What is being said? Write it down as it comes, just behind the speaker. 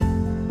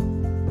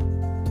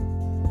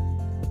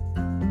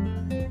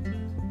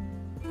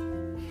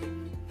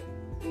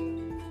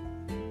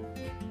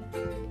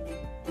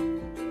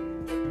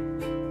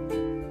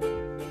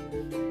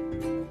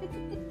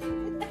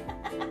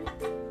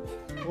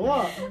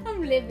What?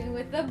 I'm living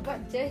with a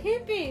bunch of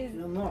hippies.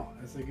 You're not.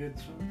 It's a good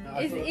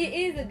choice. It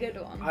is a good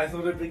one. I thought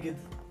it'd be good.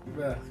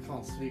 I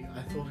can't speak.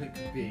 I thought it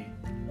could be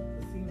the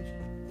theme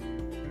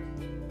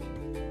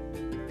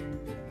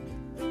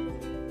tune.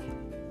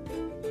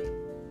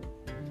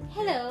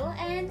 Hello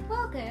and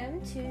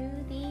welcome to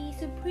the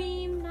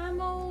Supreme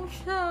Mammal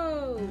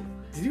Show.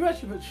 Did you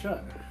actually put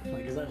show?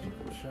 Like, is that actually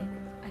called show?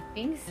 I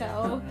think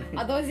so.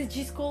 Otherwise, it's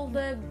just called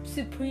the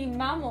Supreme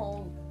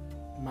Mammals.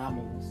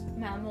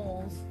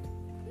 Mammals.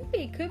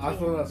 Maybe it could be. I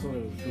thought that's what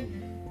it was called.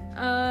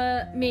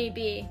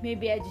 Maybe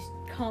I just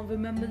can't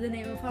remember the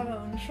name of our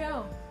own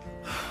show.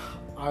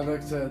 I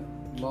looked at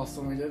last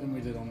time we did, and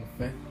we did on the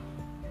 5th.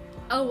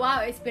 Oh wow,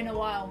 it's been a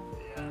while.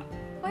 Yeah.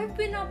 What have you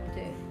been up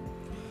to?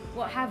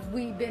 What have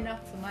we been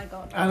up to? My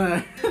God. I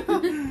know.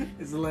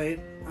 It's late.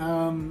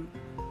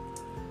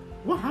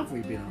 What have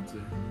we been up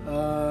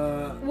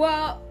to?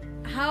 Well,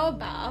 how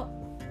about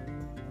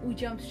we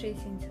jump straight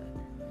into it?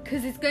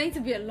 Because it's going to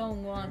be a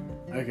long one.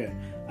 Okay.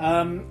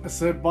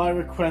 So by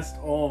request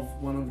of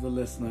one of the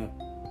listener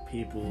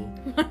people,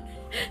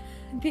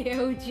 The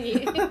OG.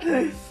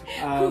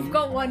 We've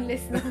got one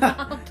listener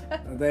now.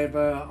 they've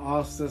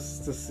asked us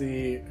to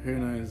see who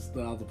knows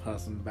the other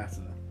person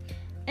better.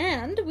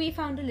 And we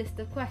found a list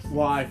of questions.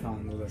 Well, I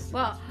found the list.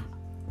 Well,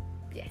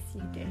 yes,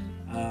 you did.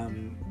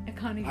 I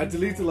can't even. I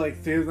deleted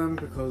like 3 of them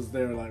because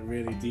they were like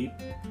really deep.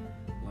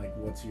 Like,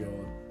 what's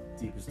your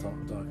deepest,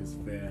 darkest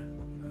fear?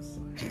 That's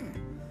like,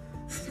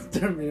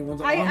 don't really want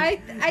to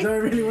answer.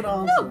 Don't really want to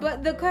answer. No,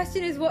 but the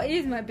question is, what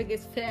is my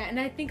biggest fear? And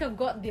I think I've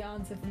got the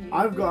answer for you.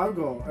 I've got.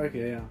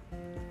 Okay,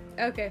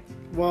 yeah. Okay.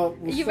 Well,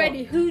 Are you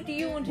ready? Who do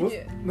you want to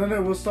do?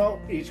 No. We'll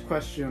start each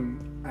question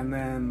and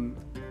then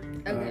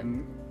Okay.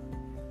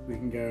 we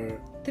can go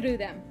Through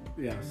them.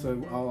 Yeah.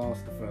 So I'll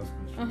ask the first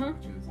question, Uh-huh.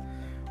 which is,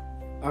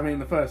 I mean,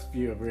 the first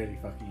few are really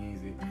fucking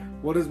easy.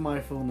 What is my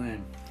full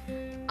name?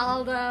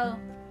 Aldo,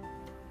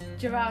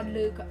 Gerard,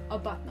 Luke,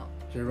 Arbuthnot.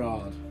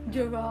 Gerard.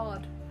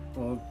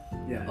 Well,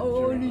 yeah.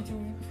 Oh, Gerard.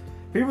 little.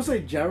 People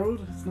say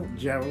Gerald. It's not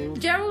Gerald.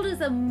 Gerald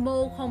is a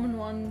more common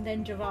one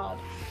than Gerard.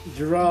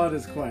 Gerard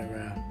is quite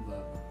rare.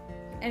 But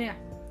Anyway,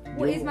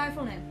 what is my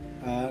full name?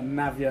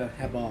 Navia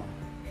Hebar.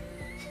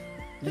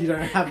 You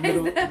don't have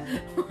middle. Is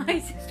the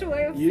wisest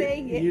way of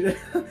saying it.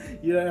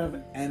 You don't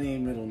have any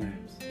middle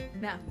names.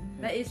 No,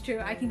 that is true.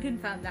 I can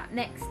confirm that.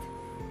 Next.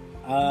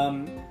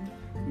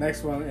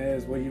 Next one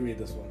is. Well, you read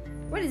this one.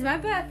 What is my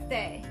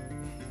birthday?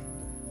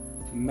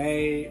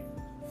 May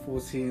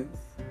 14th,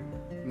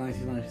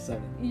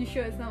 1997. You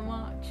sure it's not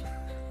March?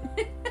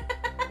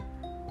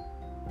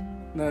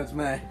 No, it's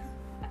May.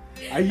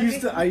 I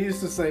used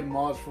to say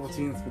March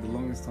 14th for the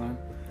longest time.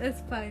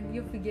 That's fine.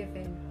 You're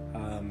forgiven.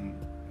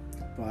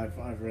 But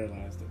I've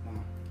realised it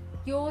now.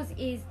 Yours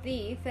is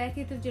the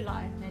 30th of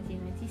July,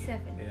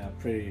 1997. Yeah,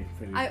 pretty.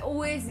 I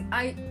always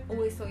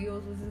thought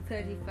yours was the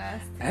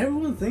 31st.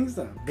 Everyone thinks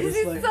that. But Because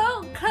it's like,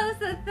 so close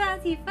to the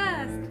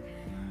 31st.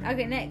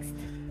 Okay, next.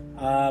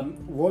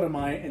 What am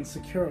I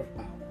insecure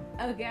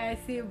about? Okay, I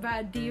see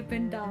about deep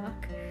and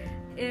dark.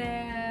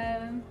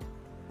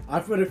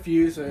 I've got a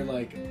few, so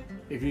like,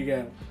 if you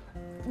get...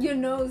 Your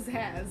nose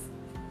hairs.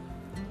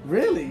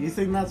 Really? You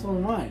think that's one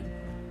of mine?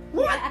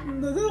 What? Yeah.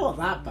 They're not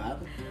that bad.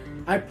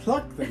 I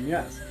pluck them,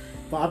 yes.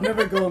 But I've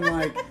never gone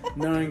like,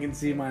 no one can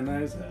see my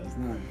nose hairs,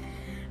 no.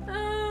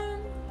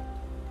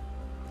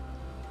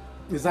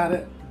 Is that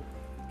it?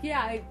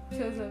 Yeah, I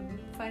chose a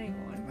funny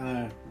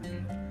one.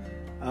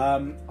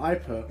 Okay. I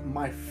put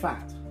my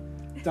fat,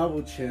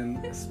 double chin,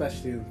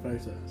 especially in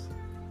photos.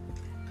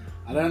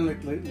 I don't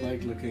look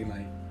like looking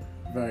like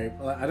very...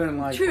 I don't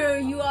like... True,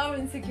 you are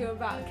insecure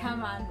about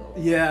cam angles.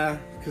 Yeah,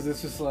 because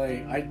it's just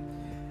like...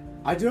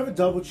 I do have a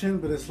double chin,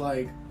 but it's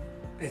like...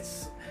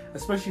 It's...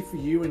 Especially for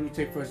you when you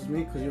take photos of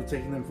me, because you're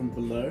taking them from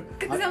below.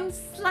 Because I'm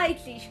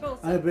slightly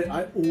shorter. But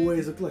I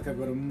always look like I've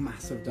got a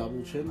massive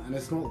double chin, and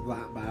it's not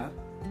that bad.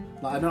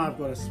 Like, I know I've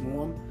got a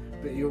small one,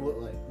 but you're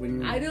like...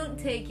 when you... I don't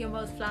take your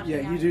most flattering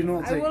Yeah, you do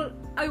not take...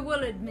 I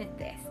will admit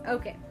this.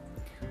 Okay.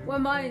 What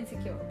am I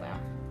insecure about?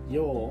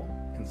 You're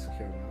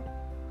insecure about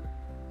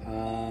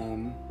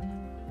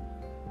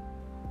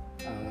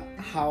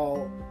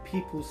how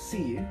people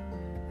see you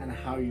and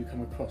how you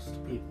come across to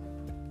people.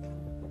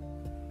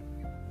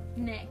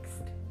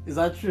 Next. Is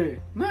that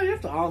true? No, you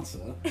have to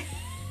answer.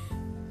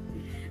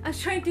 I was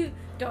trying to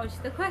dodge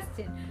the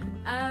question.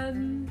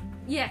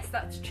 Yes,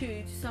 that's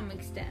true to some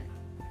extent.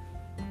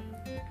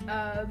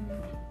 I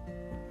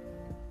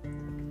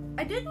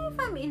don't know if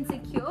I'm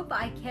insecure, but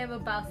I care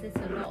about it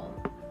a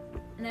lot.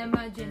 And I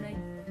imagine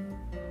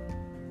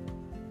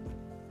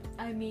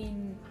I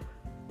mean,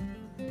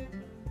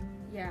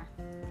 yeah,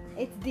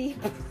 it's deep.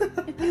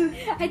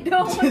 I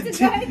don't want to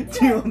go into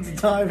Do you want to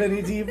dive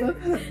any deeper?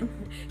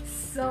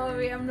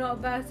 Sorry, I'm not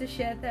about to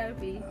share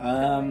therapy.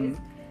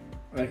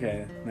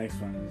 Okay,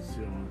 next one is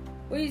your one.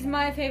 What is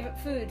my favourite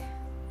food?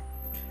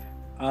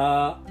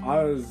 I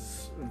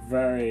was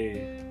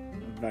very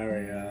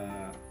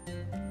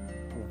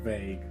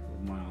vague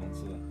with my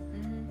answer.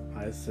 Mm-hmm.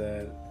 I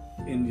said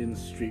Indian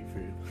street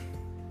food.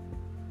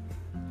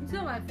 It's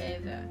not my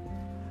favourite.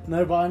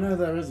 No, but I know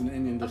there is an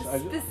Indian dish.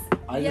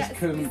 I just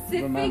couldn't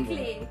remember.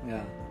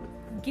 Yeah.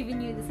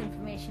 Giving you this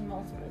information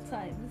multiple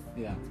times.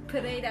 Yeah.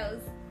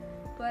 Potatoes.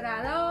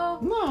 Potato.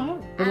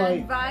 No, but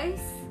and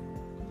rice.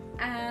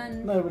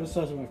 And... No, but a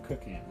certain way of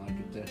cooking it, like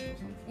a dish or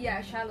something.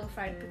 Yeah, shallow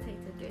fried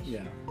potato dish.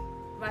 Yeah.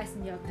 Rice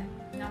and yogurt.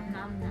 Nom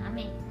nom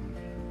nummy.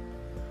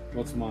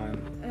 What's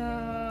mine?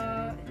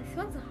 This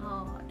one's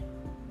hard.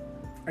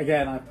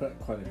 Again, I put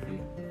quite a few.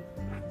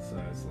 So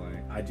it's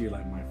like, I do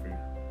like my food.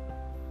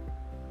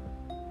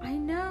 I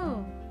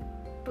know.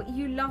 But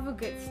you love a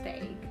good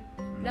steak.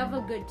 Love a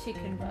good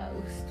chicken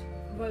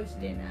roast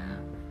dinner.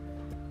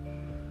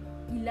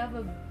 You love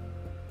a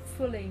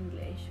full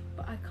English,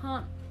 but I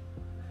can't.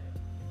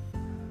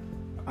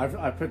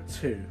 I put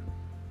 2,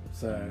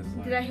 so it's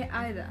like... Did I hit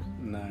either?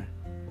 No.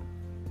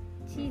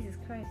 Jesus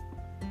Christ.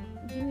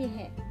 Give me a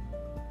hit.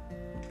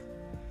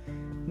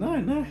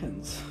 No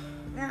hints.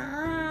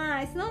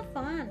 It's not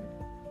fun.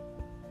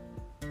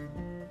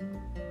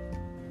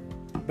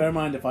 Bear in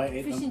mind, if I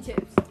ate Fish them... and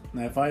chips.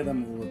 No, if I eat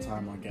them all the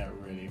time, I'll get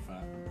really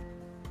fat.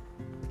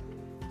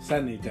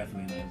 Sandy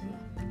definitely knows it.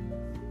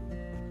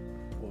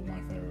 What my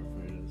favourite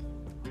food is.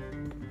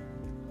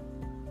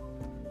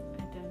 I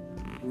don't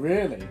know.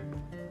 Really?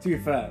 To be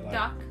fair, like...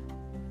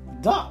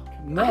 Duck?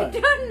 No. I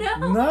don't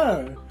know.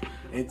 No.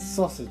 It's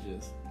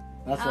sausages.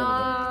 That's one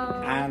of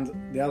them.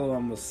 And the other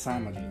one was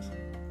sandwiches.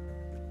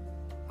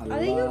 Are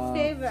they your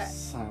favourite?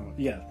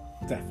 Yeah,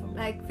 definitely.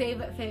 Like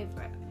favourite.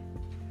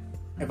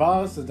 If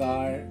I was to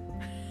die...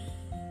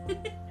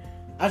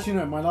 Actually,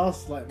 no,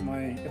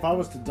 if I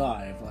was to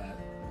die,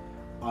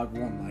 I'd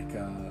want like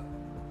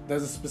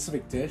there's a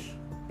specific dish,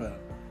 but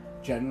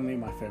generally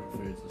my favourite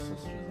foods are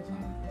sausages and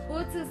sandwiches.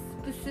 What's a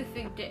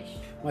specific dish?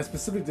 My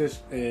specific dish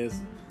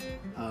is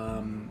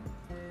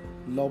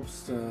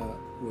lobster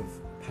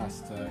with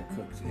pasta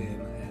cooked in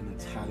an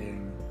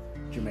Italian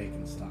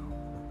Jamaican style.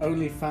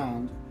 Only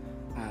found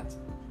at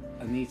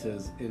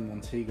Anita's in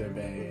Montego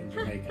Bay in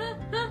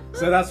Jamaica.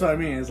 So that's what I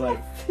mean. It's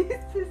like,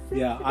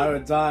 yeah, I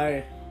would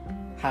die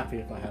happy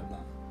if I had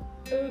that.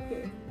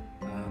 Okay.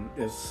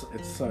 It's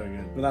so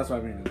good, but that's what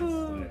I mean. It's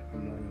like,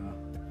 I'm not gonna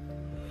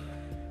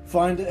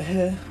find it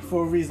here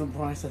for a reasonable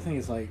price. I think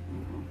it's like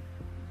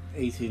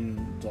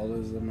 $18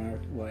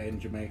 in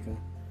Jamaica,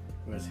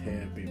 whereas here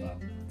it'd be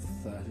about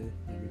 30,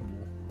 maybe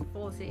more.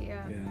 40,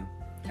 yeah. Yeah.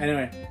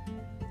 Anyway.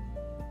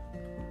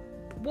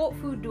 What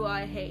food do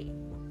I hate?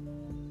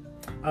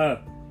 Oh,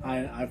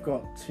 I've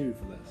got 2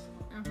 for this.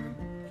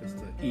 Just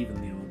to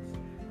even the odds.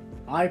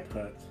 I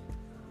put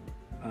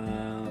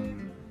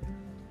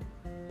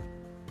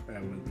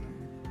bear with me.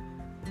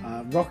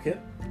 Rocket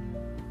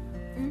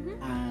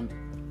and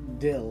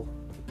dill.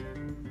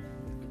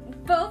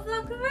 Both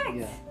are correct.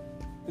 Yeah.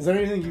 Is there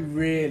anything you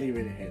really,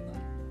 really hate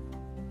then?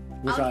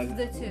 Which Out of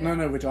the 2.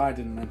 No, which I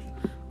didn't mention.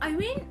 I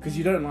mean... Because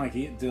you don't like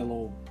dill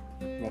or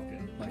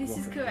rocket. Like this rocket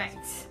is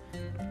correct.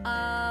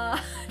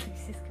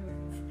 This is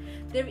correct.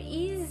 There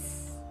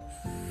is...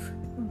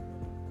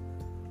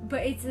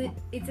 But it's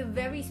a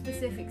very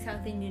specific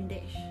South Indian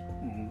dish.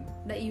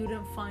 That you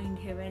wouldn't find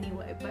here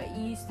anyway, but it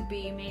used to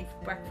be made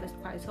for breakfast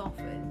quite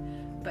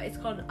often. But it's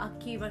called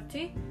akki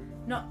roti,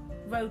 not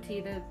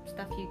roti, the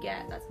stuff you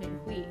get that's made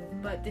of wheat,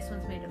 but this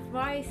one's made of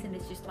rice, and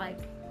it's just like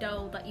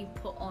dough that you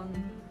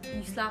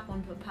slap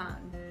onto a pan.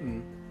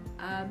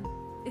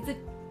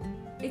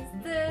 It's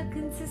the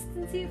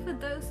consistency of a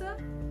dosa.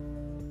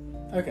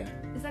 Okay.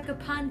 It's like a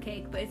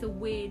pancake, but it's a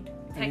weird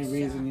texture. Any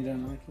reason you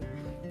don't like it?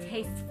 It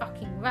tastes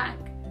fucking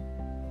rank.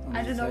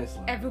 I don't know. Like?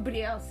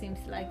 Everybody else seems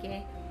to like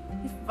it.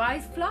 It's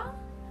rice flour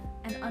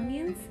and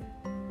onions.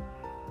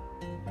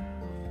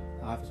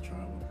 I'll have to try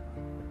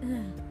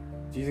one.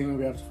 Do you think we'll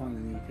be able to find it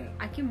in the UK?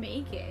 I can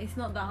make it. It's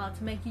not that hard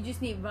to make. You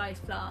just need rice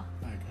flour.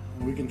 Okay,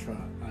 well, we can try it.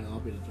 I'll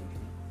be the judge.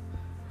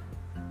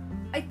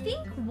 I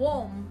think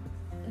warm,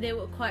 they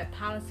were quite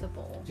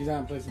palatable. Do you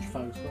have a place in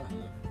Trafalgar Square?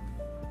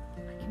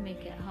 I can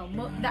make it at home.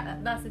 Well,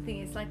 that's the thing.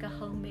 It's like a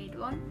homemade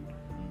one.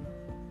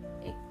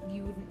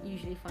 You wouldn't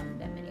usually find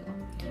them anywhere.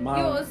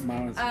 Yours,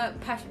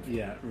 passion fruit.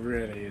 Yeah,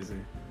 really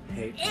easy.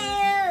 Hate.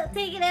 Ew!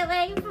 Take it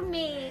away from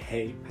me.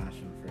 Hate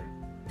passion fruit.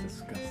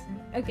 Disgusting.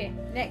 Okay,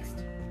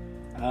 next.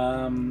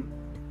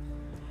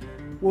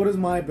 What is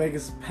my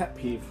biggest pet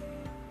peeve?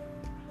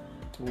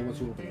 Well, what's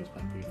your biggest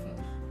pet peeve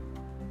first?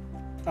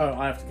 Oh,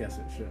 I have to guess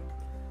it. Shit.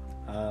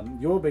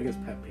 Your biggest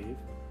pet peeve?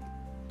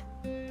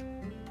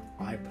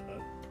 I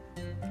put.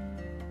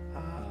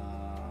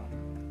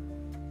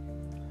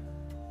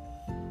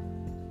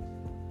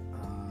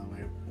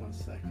 Wait 1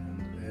 second.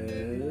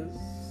 Is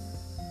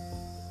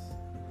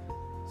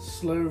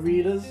slow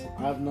readers? I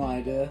have no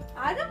idea.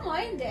 I don't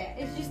mind it.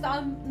 It's just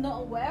I'm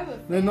not aware of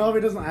it. No, Narvi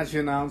doesn't actually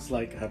announce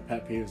like her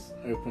pet peeves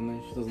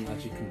openly. She doesn't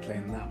actually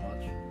complain that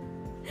much.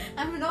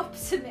 I'm an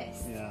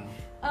optimist. Yeah.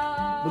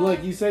 But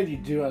like you said, you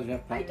do actually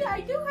have pet peeves.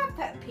 I do have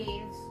pet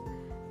peeves.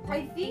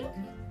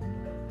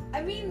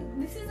 I mean,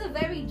 this is a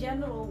very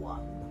general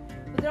one.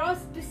 But there are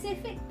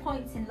specific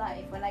points in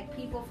life where like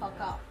people fuck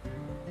up.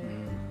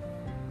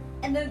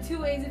 And there are 2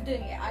 ways of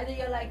doing it. Either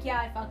you're like, yeah,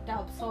 I fucked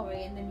up,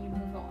 sorry, and then you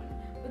move on.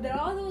 But there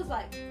are those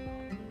like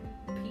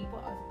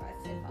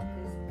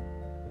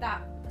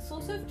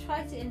sort of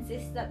try to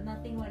insist that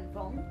nothing went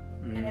wrong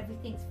and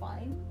everything's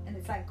fine and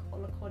it's like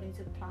all according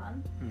to the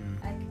plan.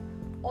 Like,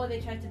 or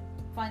they try to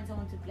find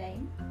someone to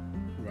blame.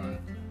 Right.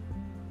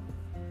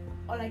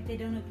 Or like they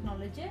don't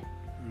acknowledge it.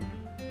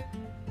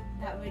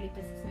 That really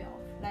pisses me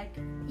off. Like,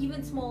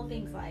 even small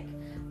things like,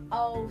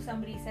 oh,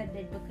 somebody said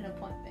they'd book an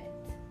appointment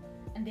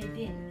and they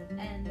didn't,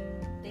 and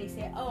they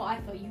say, oh, I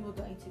thought you were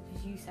going to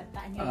because you said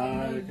that, and you're like,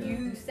 no, okay.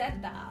 you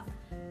said that.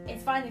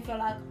 It's fine if you're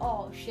like,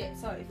 oh shit,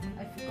 sorry,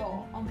 I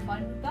forgot, I'm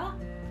fine with that.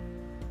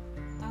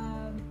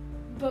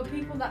 But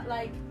people that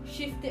like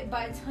shift it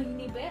by a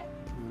tiny bit,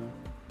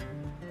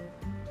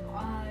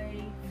 for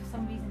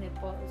some reason it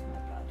boils my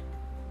blood.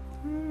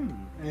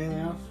 Anything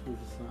else? Or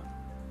just that?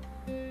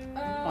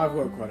 I've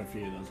got quite a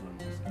few of those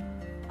ones.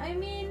 I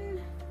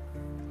mean,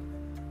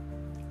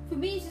 for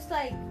me it's just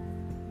like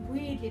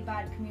weirdly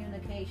bad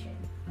communication.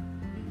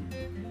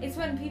 It's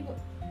when people,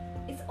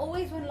 it's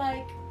always when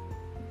like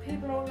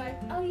people are like,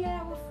 oh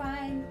yeah, we're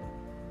fine,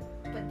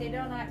 but they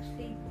don't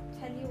actually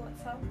tell you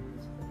what's up.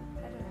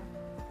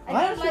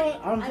 I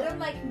don't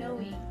like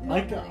knowing.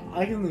 I can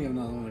think of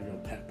another one of your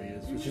pet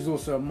peeves, which is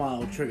also a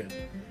mild trigger,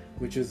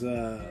 which is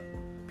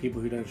people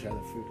who don't share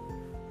their food.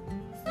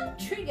 It's not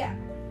trigger.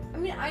 I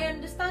mean, I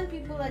understand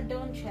people that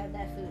don't share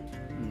their food,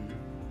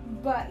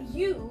 but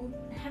you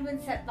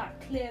haven't set that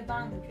clear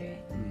boundary.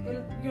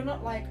 You're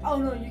not like, oh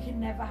no, you can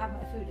never have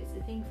my food. It's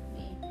a thing for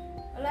me.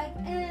 Or like,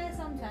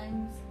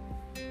 sometimes.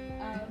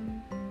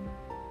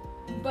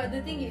 But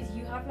the thing is,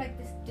 you have like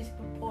this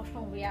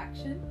disproportional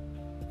reaction.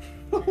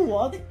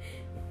 What?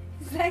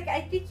 It's like,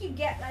 I think you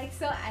get like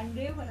so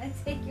angry when I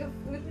take your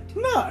food.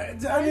 No,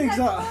 the only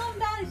calm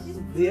down, it's just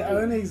food. The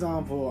only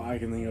example I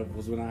can think of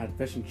was when I had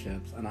fish and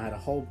chips, and I had a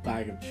whole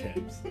bag of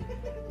chips.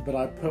 But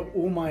I put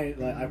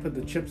I put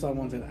the chips I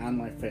wanted and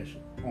my fish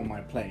on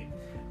my plate,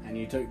 and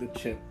you took the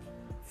chip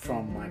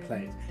from my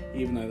plate,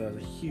 even though there was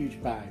a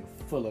huge bag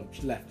full of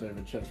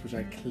leftover chips, which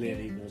I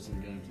clearly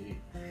wasn't going to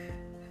eat.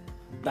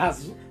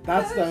 That's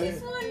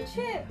just one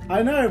chip.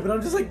 I know, but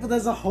I'm just like, but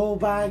there's a whole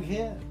bag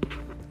here.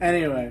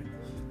 Anyway.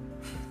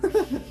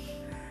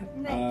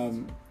 Next.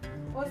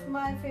 What's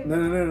my favorite?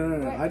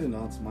 No. I didn't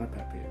answer my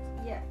pet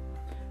peeves. Yeah.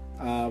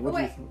 What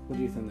do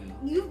you think they are?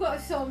 You've got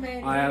so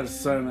many. I have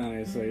so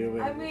many, so you're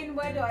with I mean,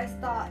 where do I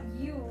start?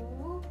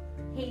 You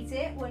hate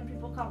it when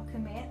people can't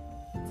commit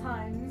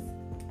times.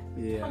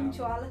 Yeah.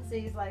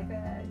 Punctuality is like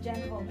a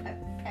general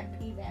pet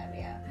peeve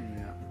area.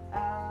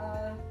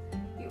 Yeah.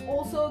 You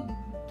also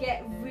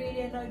get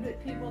really annoyed with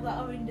people that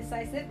are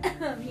indecisive.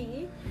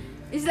 Me.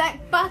 It's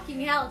like, fucking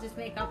hell, just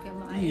make up your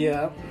mind.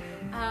 Yeah.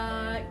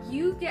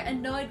 You get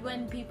annoyed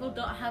when people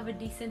don't have a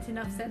decent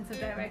enough sense of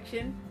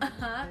direction.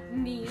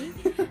 Me.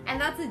 And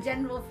that's a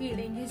general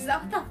feeling. You're just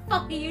like, what the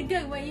fuck are you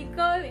doing? Where are you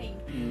going?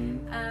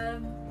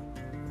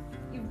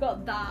 You've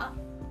got that.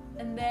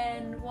 And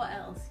then what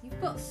else?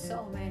 You've got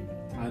so many.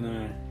 I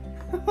know.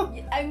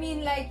 I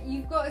mean, like,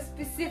 you've got a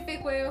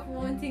specific way of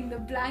wanting the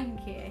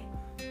blanket.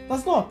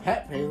 That's not a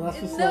pet peeve, that's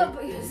just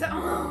but you're just like,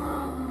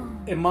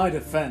 in my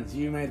defense,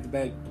 you made the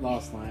bed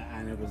last night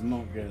and it was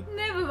not good.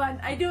 Never mind,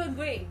 I do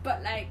agree,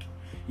 but like...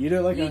 You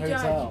don't like you a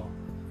hotel.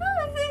 No,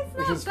 it's not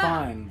which is that.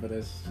 fine, but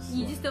it's just...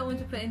 You just don't want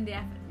to put in the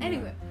effort.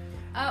 Anyway,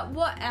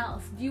 what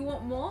else? Do you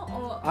want more,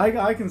 or...?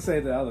 I can say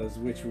the others,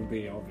 which will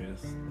be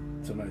obvious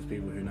to most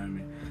people who know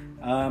me.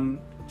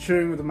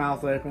 Chewing with the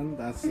mouth open,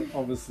 that's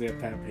obviously a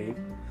pet peeve.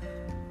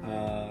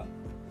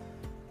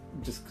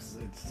 Just because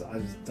I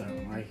just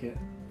don't like it.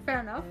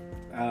 Fair enough.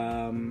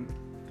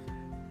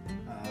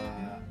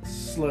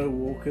 Slow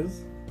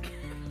walkers.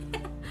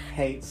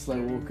 Hate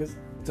slow walkers.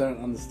 Don't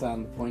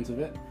understand the point of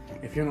it.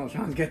 If you're not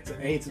trying to get to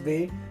A to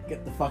B,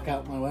 get the fuck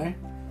out my way.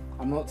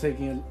 I'm not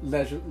taking a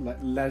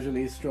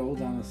leisurely stroll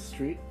down a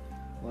street.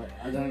 Like,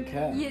 I don't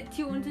care. Yeah, do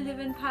you want to live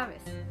in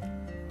Paris?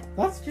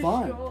 That's just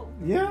fine. Stroll.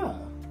 Yeah.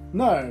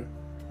 No,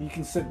 you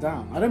can sit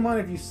down. I don't mind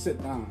if you sit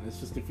down.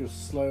 It's just if you're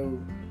slow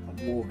at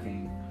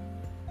walking.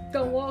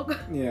 Don't walk.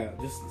 Yeah,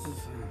 just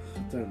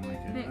don't like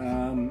it.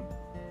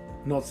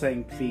 Not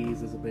saying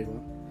please is a big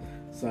one.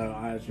 So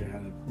I actually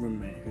had a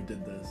roommate who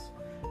did this,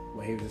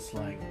 where he was just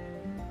like,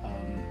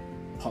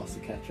 pass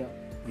the ketchup.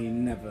 He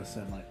never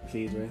said like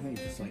please or anything.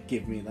 He just like,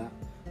 give me that.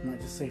 I'm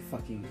like, just say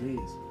fucking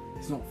please.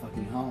 It's not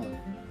fucking hard.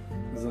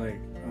 It's like,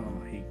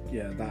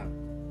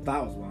 that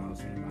was what I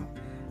was thinking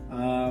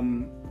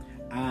about.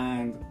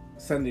 And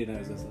Cindy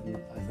knows this, and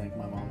I think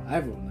my mom,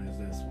 everyone knows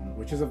this one,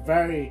 which is a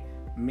very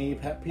me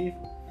pet peeve,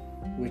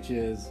 which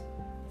is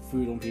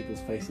food on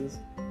people's faces.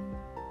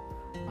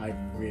 I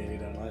really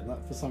don't like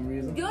that for some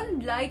reason. You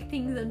don't like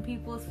things on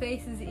people's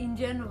faces in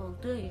general,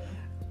 do you?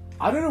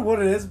 I don't know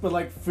what it is, but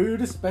like food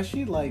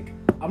especially, like,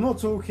 I'm not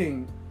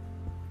talking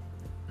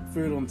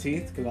food on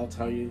teeth, because I'll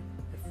tell you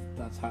if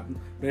that's happened,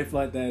 but if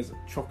like there's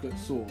chocolate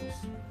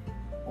sauce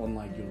on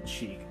like your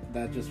cheek,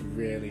 that just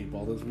really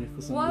bothers me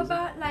for some reason. What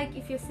about like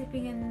if you're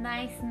sipping a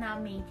nice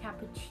nummy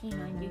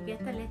cappuccino and you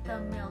get a little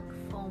milk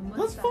foam?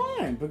 That's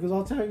fine, because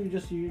I'll tell you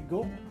you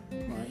go.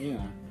 Like, you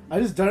know. I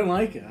just don't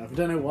like it. I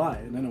don't know why.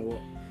 I don't know what.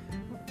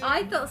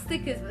 I thought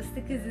Stickers, but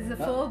Stickers is a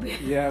phobia.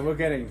 Yeah, we're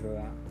getting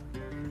to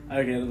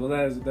Okay, well,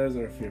 those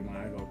are a few of mine.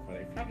 I got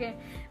quite a few. Okay.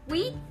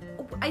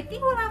 I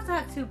think we'll have to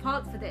have 2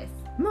 parts for this.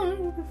 No,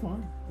 we'll be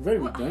fine. We've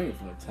only been doing it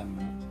for like 10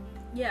 minutes.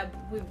 Yeah,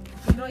 but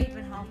we're not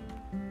even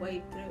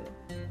halfway through.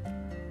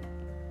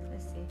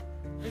 Let's see.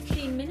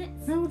 15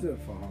 minutes? No, we'll do it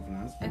for half an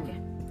hour. It's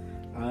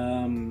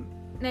fine.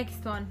 Okay.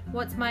 Next one.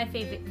 What's my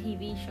favourite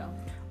TV show?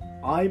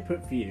 I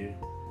put for you,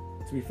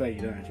 to be fair,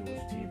 you don't actually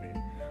watch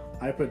TV.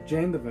 I put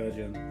Jane the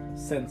Virgin,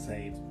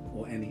 Sense8,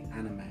 or any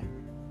anime.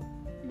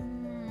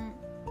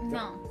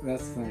 No.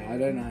 That's the thing, I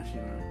don't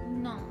actually know.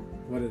 No.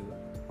 What is it?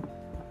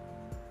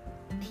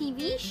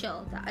 TV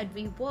show that I'd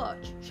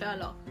rewatch,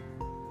 Sherlock.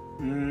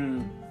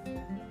 Damn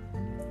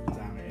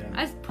it, yeah.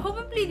 That's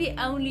probably the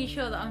only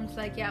show that I'm just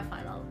like, yeah,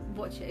 fine, I'll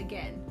watch it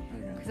again.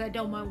 Okay. Because I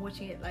don't mind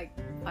watching it like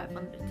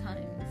 500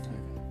 times. Okay.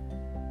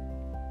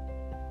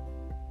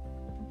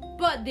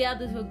 But the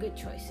others were good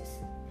choices.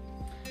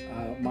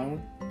 My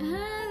one?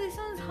 This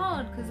one's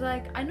hard because,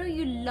 like, I know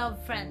you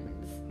love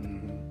Friends,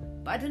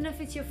 but I don't know if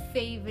it's your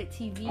favourite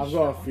TV show. I've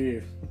got a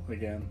few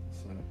again,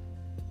 so.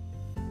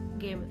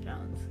 Game of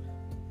Thrones.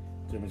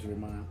 Do you want me to read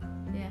mine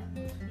out? Yeah.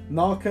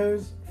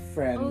 Narcos,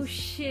 Friends, Oh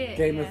shit.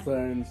 Game yeah. of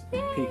Thrones,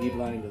 Peaky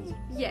Blinders.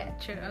 Yeah,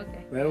 true.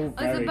 Okay. They're all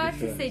I was very about good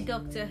to shows. say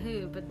Doctor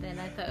Who, but then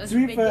I thought it was To a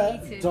be bit fair,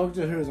 dated.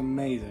 Doctor Who is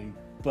amazing,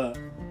 but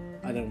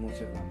I don't watch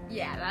it that much.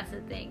 Yeah, that's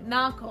the thing.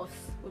 Narcos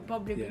would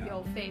probably be Yeah.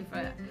 your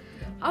favourite.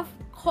 I've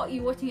caught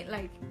you watching it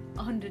like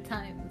 100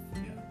 times.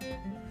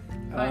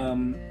 Yeah.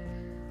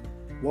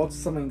 What's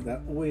something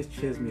that always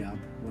cheers me up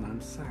when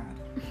I'm sad?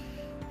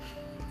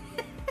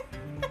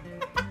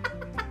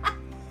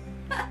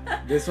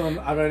 This one,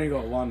 I've only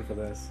got one for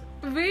this.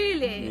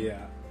 Really?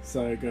 Yeah.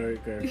 So go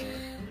for it.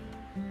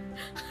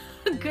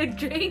 Good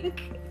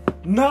drink.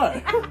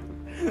 No.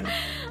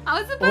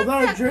 I was about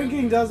Although to.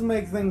 drinking does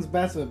make things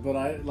better, but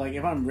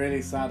if I'm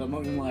really sad, I'm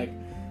not gonna like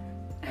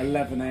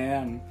 11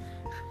 a.m.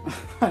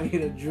 I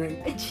need a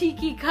drink. A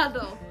cheeky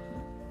cuddle.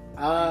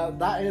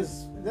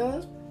 That's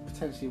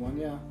potentially one,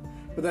 yeah.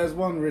 But there's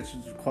one which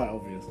is quite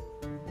obvious.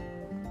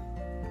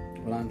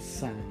 When I'm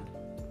sad.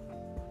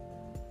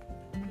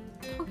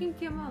 Talking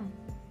to your mum.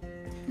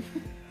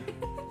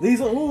 These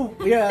are all,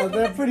 yeah,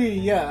 they're pretty,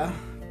 yeah.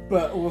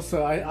 But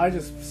also, I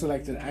just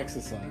selected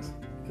exercise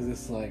because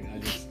it's like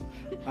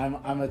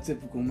I'm a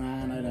typical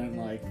man. I don't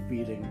like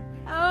feeling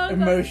Oh,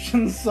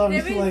 emotions, so I'm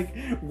there just is- like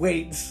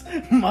weights,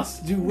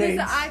 must do weights.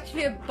 There's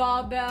actually a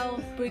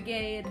barbell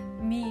brigade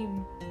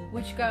meme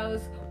which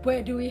goes,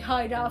 "Where do we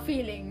hide our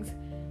feelings?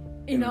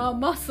 In our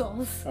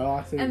muscles." Oh,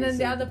 I think And then it's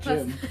the in other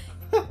gym.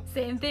 person,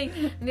 same thing.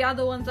 And the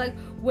other one's like,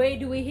 "Where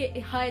do we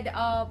hide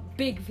our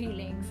big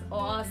feelings or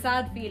our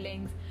sad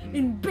feelings?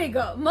 In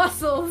bigger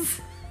muscles."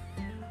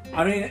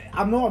 I mean,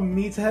 I'm not a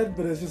meathead,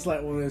 but it's just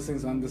like one of those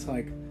things. I'm just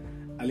like,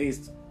 at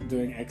least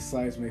doing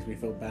exercise makes me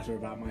feel better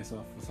about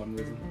myself for some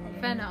reason. I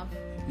don't Fair know. enough.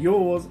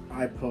 Yours,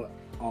 I put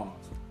art.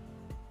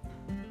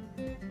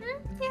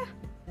 Yeah.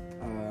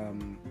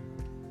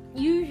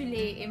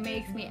 Usually it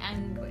makes me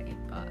angry,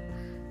 but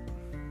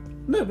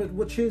No, but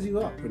what cheers you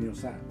up when you're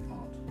sad?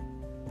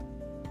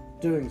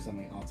 Art. Doing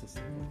something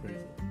artistic or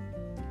creative.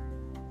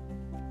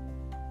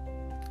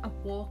 a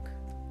walk.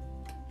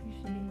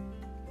 Usually.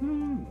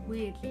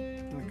 Weirdly.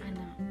 Okay. I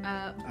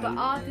know. But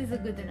art is a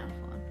good enough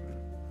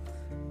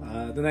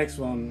one. The next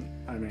one,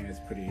 I mean, it's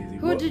pretty easy.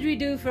 What did we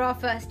do for our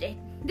first date?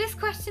 This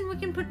question we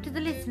can put to the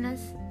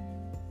listeners.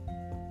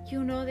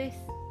 You know this.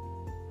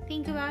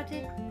 Think about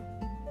it.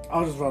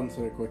 I'll just run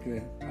through it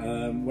quickly.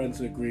 Went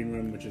to the Green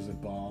Room, which is a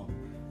bar,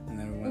 and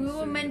then we went We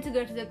were meant to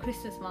go to the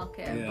Christmas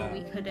market, Yeah. but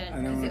we couldn't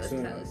and then we because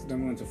went it to was closed. then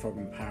we went to Frog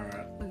and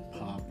Parrot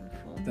pub.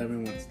 Beautiful. Then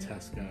we went to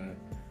Tesco,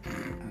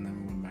 and then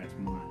we went back to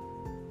mine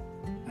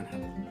and had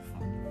a lot of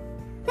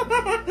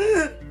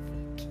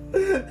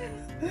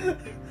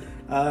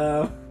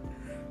fun.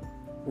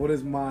 What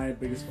is my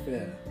biggest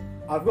fear?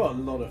 I've got a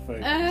lot of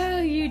phobias. Oh,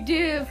 you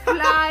do.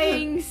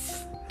 Flying,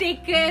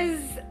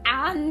 stickers,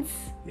 ants.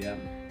 Yeah.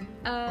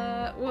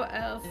 What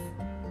else?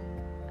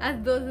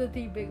 And those are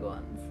the big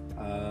ones.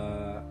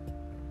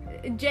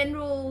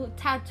 General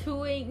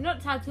tattooing.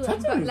 Not tattooing,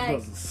 but Tattooing like...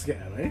 doesn't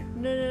scare me.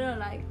 No,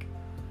 like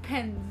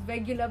pens.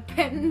 Regular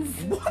pens.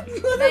 What?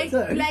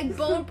 like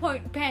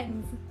ballpoint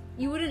pens.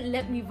 You wouldn't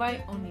let me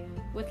write on you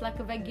with like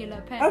a regular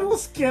pen. I'm not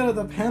scared of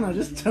the pen, I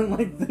just don't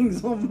like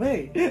things on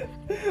me.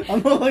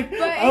 I'm not like,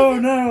 But oh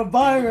no, a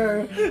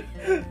biro.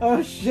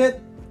 Oh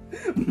shit,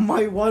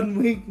 my one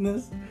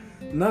weakness.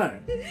 No.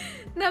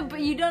 No, but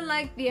you don't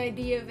like the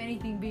idea of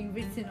anything being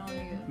written on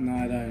you. No,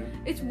 I don't.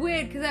 It's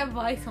weird because I have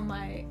ice on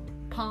my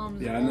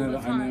palms Yeah, all the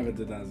I time. never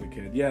did that as a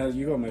kid. Yeah,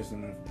 you got most of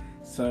them.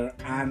 So,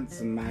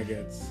 ants and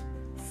maggots,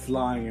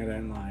 flying I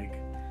don't like,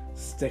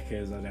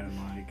 stickers I don't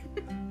like.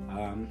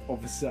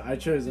 Obviously, I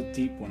chose a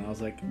deep one. I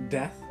was like,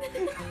 death.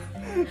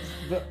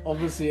 But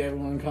obviously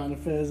everyone kind of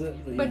fears it.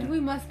 But, But you know, we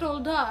must all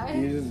die.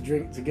 you just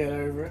drink to get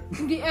over it.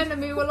 The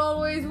enemy will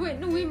always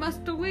win. We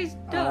must always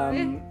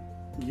die.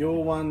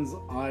 Your ones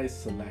I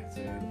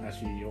selected.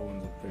 Actually, your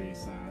ones are pretty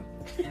sad.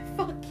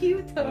 Fuck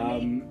you,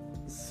 Tony.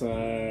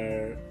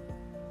 So,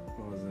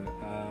 what was it?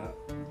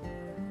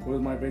 what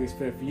was my biggest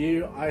fear for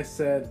you? I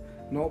said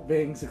not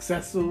being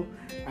successful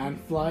and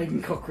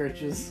flying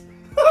cockroaches.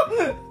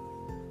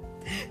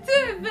 To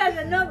be fair,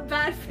 they're not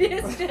bad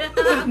fears to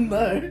have.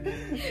 No.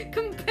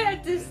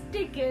 Compared to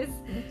stickers.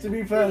 To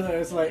be fair though,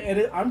 it's like,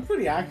 I'm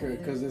pretty accurate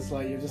because it's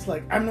like, you're just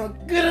like, I'm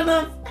not good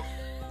enough!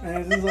 And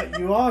it's just like,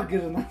 you are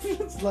good enough.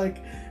 It's like,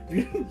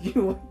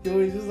 you're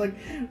always just like,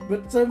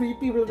 but so many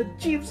people have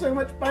achieved so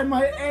much by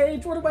my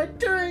age, what am I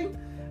doing?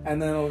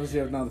 And then obviously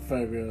I have another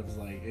phobia of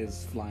like,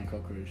 is flying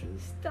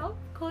cockroaches. Stop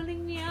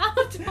calling me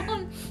out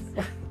on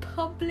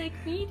public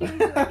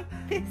meetings like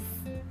this.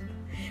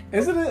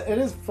 Isn't it? It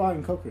is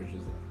flying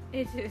cockroaches though.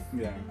 It is.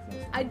 Yeah.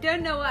 I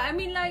don't know. I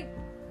mean, like,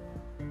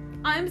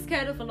 I'm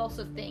scared of a lot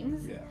of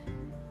things. Yeah.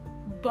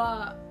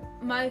 But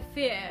my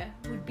fear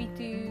would be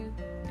to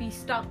be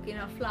stuck in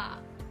a flat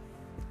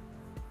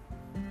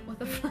with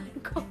a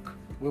flying cockroach.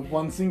 With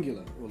one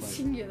singular? Or like...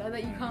 Singular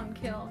that you can't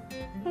kill.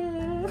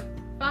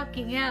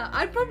 Fucking hell.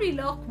 I'd probably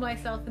lock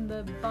myself in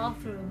the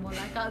bathroom or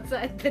like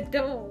outside the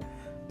door.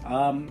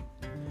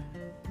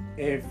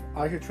 If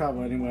I could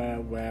travel anywhere,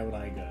 where would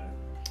I go?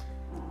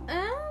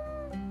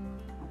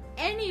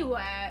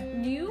 Anywhere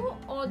new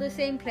or the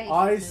same place?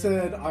 I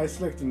said I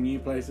selected new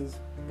places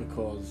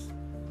because,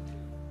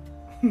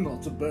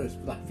 not to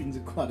boast, but I've been to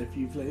quite a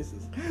few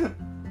places.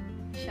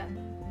 Shut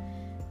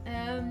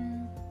up.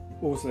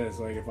 Also, it's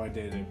like if I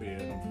did, it'd be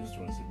an obvious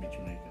choice, it'd be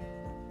Jamaica.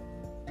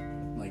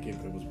 Like if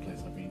it was a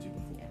place I've been to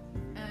before.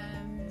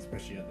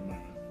 Especially at the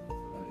moment,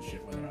 when it's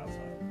shit weather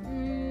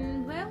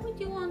outside. Where would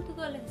you want to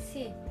go? Let's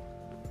see.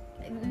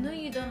 No,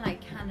 you don't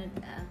like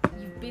Canada.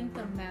 You've been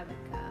to America.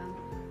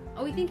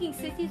 Are we thinking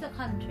cities or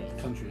countries?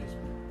 Countries.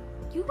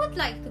 You would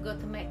like to go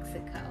to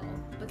Mexico,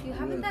 but you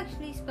haven't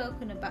actually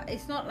spoken about.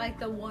 It's not like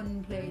the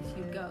one place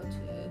you go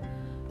to.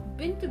 You've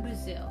been to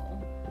Brazil.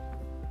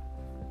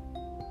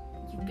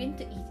 You've been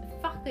to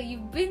Fucker.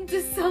 You've been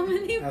to so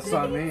many That's places.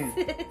 what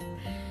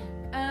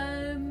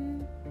I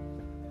mean.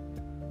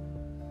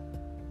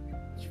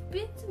 You've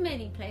been to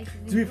many places.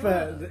 To be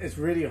fair, it's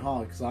really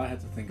hard because I had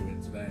to think of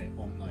it today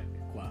on like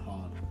quite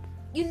hard.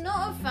 You're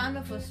not a fan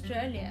of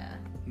Australia.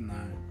 No.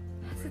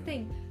 That's the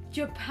thing.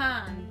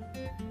 Japan.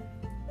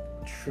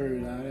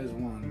 True, that is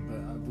one, but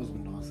that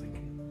wasn't what I was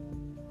thinking.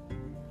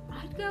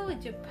 I'd go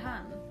with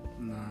Japan.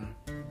 No.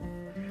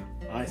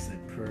 I said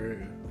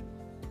Peru.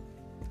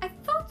 I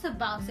thought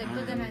about it,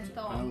 but then I I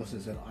thought. also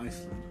said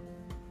Iceland.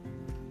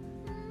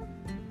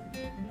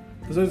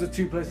 Because those are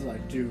two places I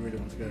do really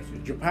want to go to.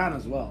 Japan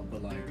as well,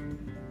 but like...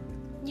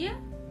 Yeah.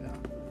 Yeah.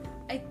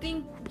 I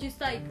think just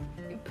like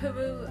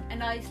Peru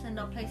and Iceland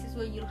are places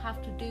where you'll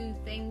have to do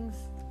things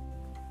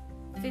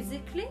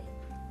physically.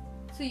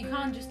 So you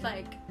can't just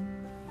like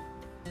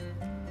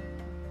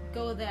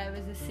go there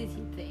as a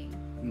city thing.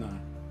 No.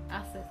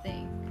 That's the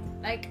thing.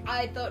 Like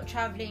I thought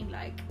traveling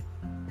like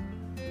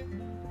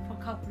for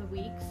a couple of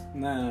weeks.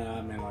 No,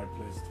 I mean like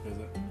places to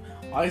visit.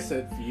 I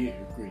said for you,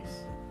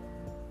 Greece.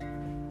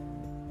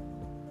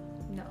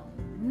 No.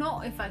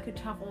 Not if I could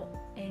travel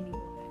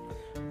anywhere.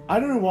 I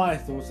don't know why I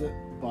thought it,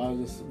 but I was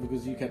just,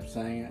 because you kept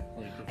saying it.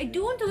 Like, I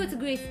do want to go to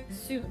Greece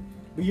soon.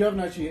 But you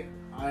haven't actually...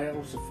 I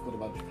also forgot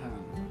about Japan.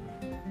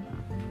 I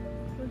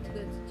want to go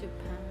to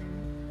Japan.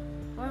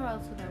 Where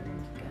else would I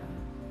want to go?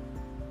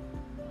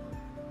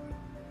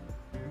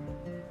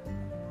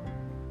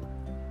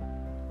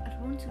 I'd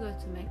want to go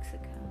to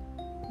Mexico.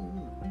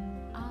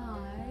 I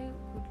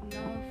would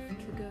love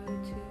to go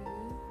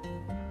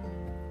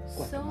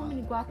to so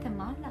many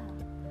Guatemala.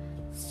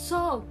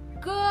 So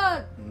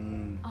good.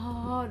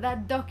 Oh,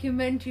 that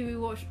documentary we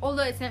watched,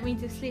 although it sent me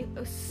to sleep, it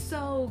was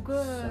so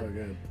good. So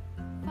good.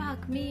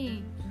 Fuck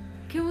me.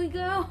 Can we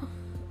go?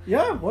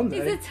 Yeah, one day.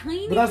 It's a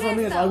tiny But that's what I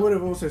mean, place, is I though. would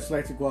have also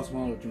selected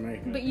Guatemala or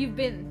Jamaica. But you've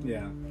been.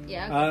 Yeah.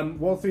 Yeah. Okay.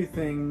 What three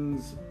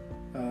things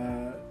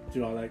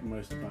do I like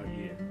most about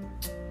you?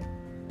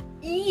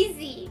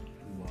 Easy.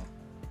 What?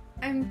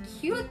 I'm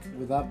cute.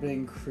 Without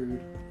being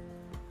crude.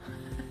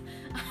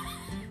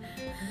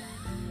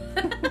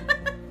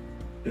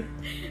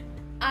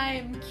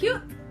 I'm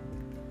cute.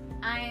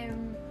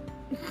 I'm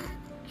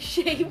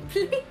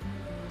shapely.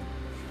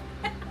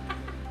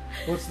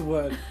 What's the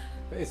word?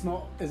 It's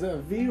not... Is it a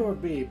V or a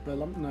B?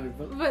 Voluptuous.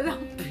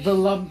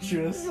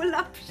 Voluptuous.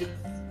 Voluptuous.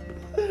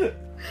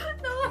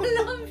 No,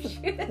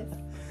 voluptuous.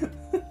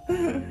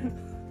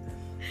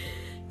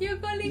 You're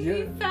calling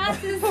me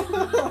fat as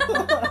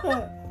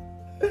well.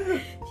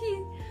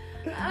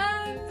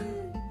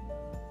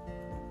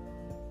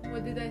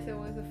 What did I say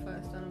was the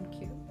first one? I'm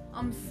cute.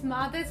 I'm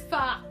smart as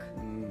fuck.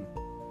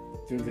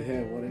 Do you want to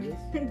hear what it is?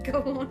 Go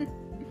on.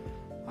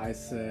 I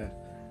said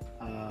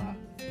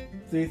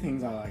three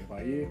things I like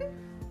about you.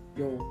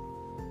 You're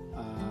I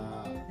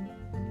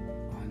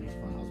need to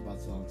find. I was about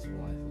to answer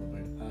what I thought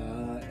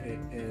about it.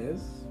 It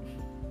is.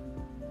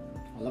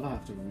 I love how I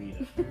have to read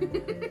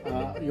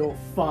it. You're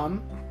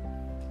fun.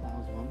 That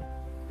was one.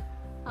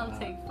 I'll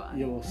take fun.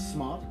 You're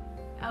smart.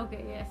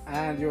 Okay, yes.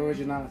 And your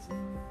originality.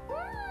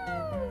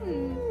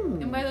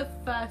 Am I the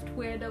first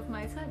weird of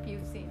my type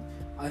you've seen?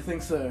 I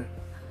think so.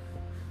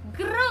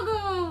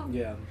 Grogu!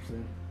 Yeah. So.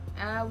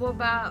 What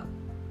about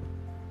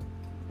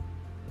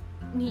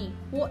me.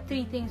 What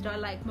 3 things do I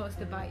like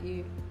most about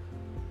you?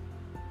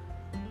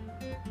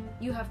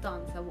 You have to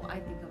answer what I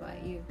think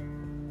about you.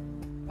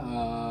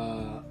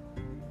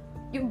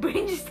 Your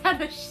brain just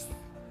had a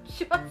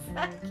short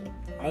circuit.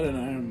 I don't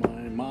know,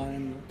 my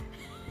mind,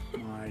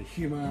 my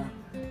humour,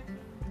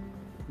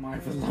 my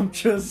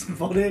voluptuous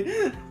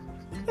body.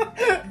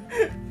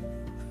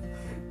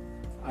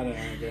 I don't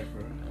know, go for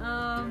it.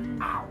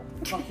 Ow!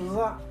 What was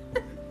that?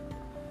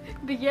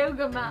 The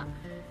yoga mat.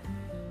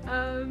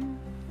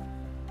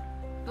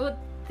 What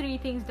 3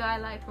 things do I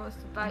like most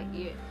about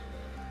you?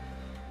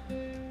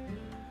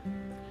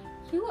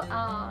 You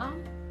are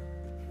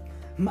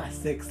My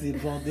sexy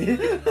body.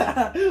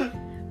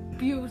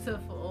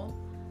 beautiful.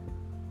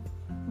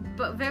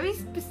 But very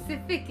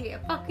specifically, I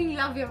fucking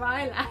love your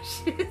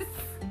eyelashes.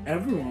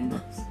 Everyone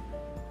does.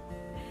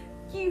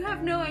 You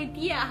have no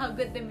idea how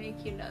good they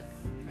make you look.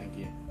 Thank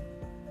you.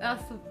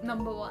 That's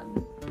number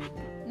 1.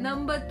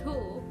 Number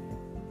 2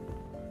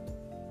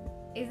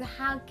 is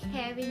how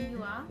caring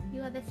you are.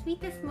 You are the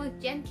sweetest, most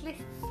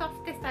gentlest,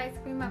 softest ice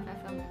cream I've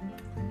ever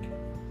met.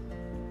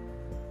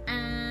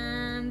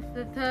 And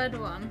the third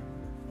one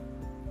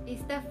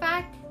is the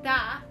fact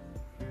that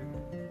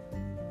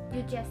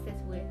you're just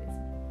as weird as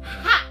me.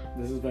 Ha!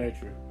 This is very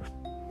true.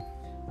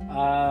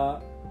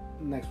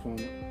 Next one.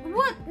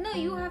 What? No,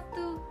 you have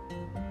to.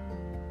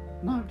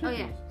 No, Oh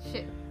yeah,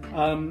 shit.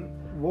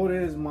 What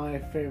is my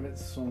favourite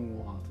song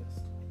or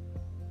artist?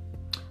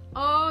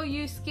 Oh,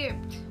 you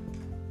skipped.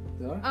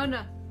 Did I? Oh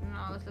no,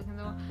 I was looking at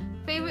the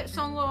one. Favorite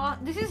song or art?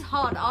 This is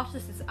hard.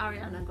 Artist is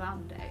Ariana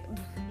Grande.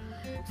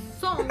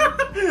 Song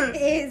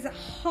is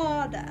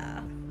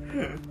harder.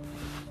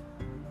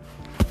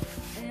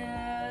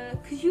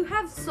 Cause you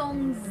have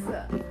songs.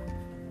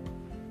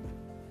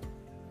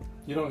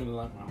 You don't really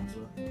like my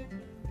answer.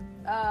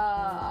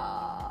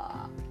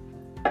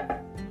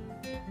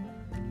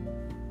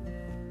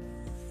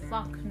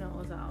 Fuck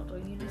knows, Aldo.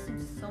 You listen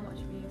to so much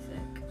music.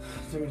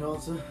 Favorite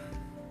answer?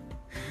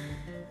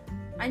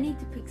 I need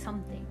to pick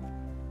something.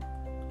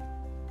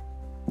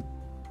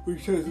 We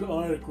chose an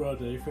Ariana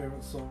Grande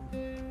favourite song.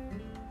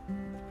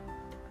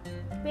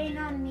 Rain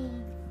on me.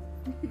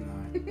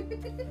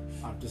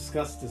 No. I've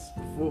discussed this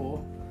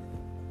before.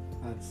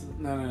 That's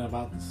no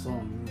about the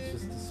song. It's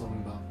just a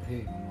song about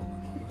peeing on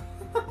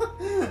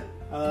one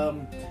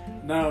another.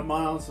 No,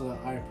 my answer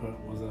that I put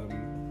was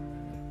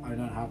I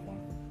don't have one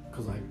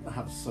because I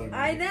have so many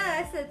I know,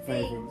 that's the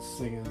thing. favourite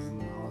singers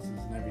and artists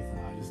and everything.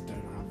 I just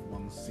don't have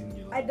one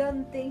singular. I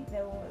don't think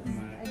there was.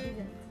 No. I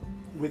didn't.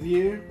 With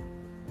you,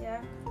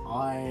 Yeah.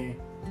 I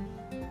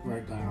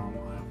wrote down.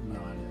 I have no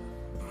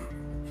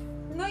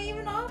idea. Not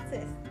even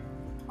artist.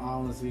 I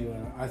honestly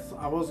don't.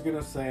 I was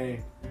gonna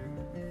say,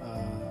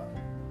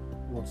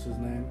 what's his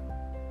name?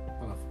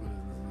 But I forgot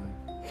his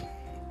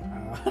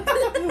name.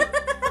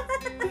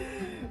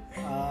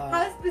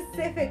 How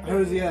specific?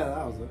 Yeah,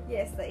 that was it.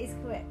 Yes, that is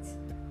correct.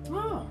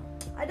 Ah,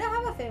 I don't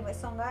have a favorite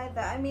song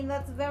either. I mean,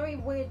 that's very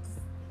weird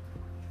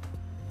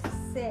to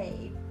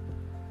say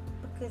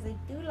because I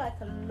do like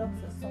a lot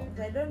of songs.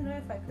 I don't know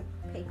if I could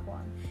pick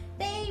one.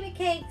 Baby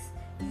cakes,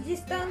 you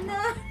just don't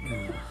know.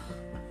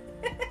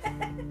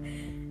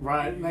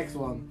 right, next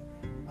one.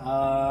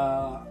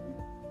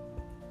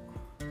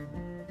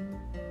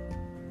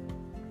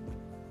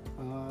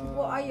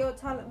 What are your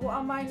talent? What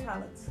are my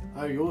talents?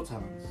 Oh, your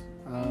talents.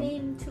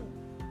 Name 2.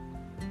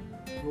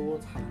 Your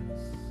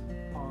talents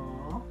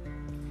are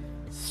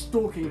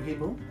stalking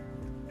people,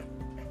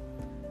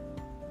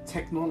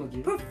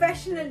 technology,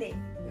 Professionally.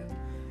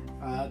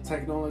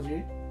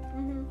 technology,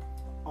 Mhm.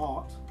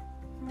 art,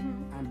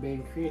 and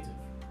being creative.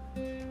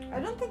 I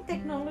don't think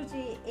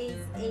technology is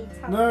a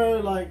talent. No,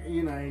 like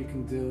you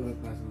can deal with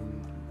it better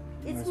than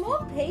It's most more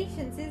people.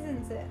 patience,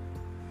 isn't it?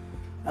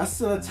 That's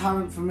still a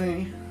talent for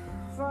me.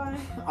 Fine.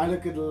 I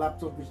look at a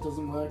laptop which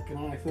doesn't work, and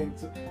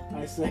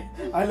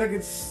I look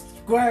at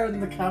square in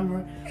the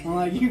camera, and I'm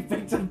like, you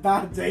picked a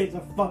bad day to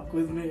fuck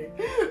with me.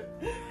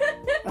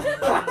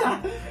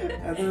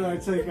 And then I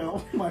take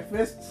out my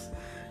fists,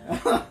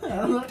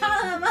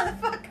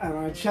 Motherfucker. and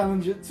I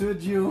challenge it to a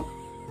duel.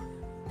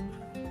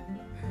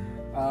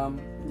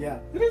 Yeah,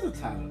 it is a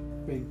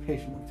talent, being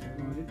patient with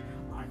technology.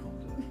 I can't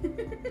do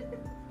it.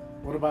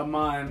 What about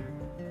mine?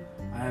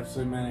 I have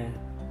so many.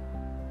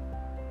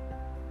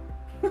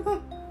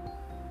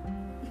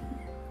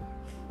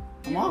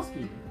 I'm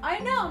asking you. I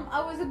know,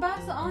 I was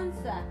about to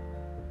answer.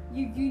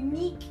 Your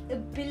unique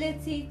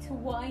ability to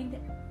wind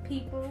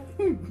people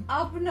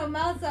up no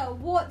matter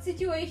what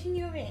situation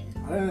you're in.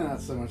 I don't think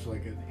that's so much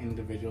like an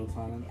individual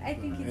talent. I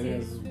think but it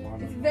is.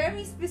 one It's of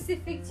very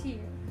specific to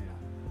you.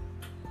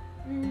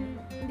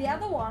 The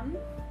other one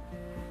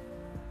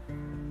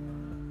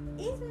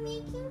is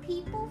making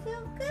people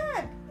feel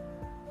good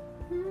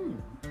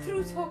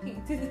through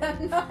talking to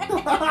them.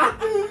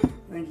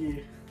 Thank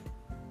you.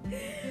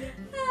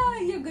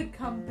 You're good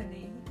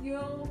company.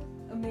 You're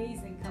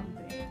amazing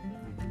company.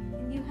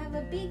 And you have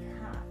a big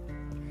heart.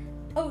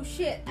 Oh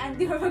shit, and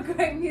you're a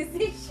great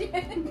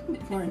musician.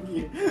 Thank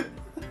you.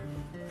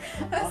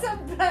 I'm so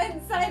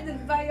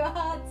blindsided by your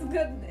heart's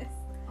goodness.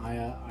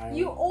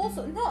 You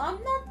also... No,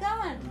 I'm not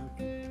done.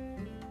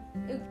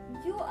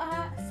 You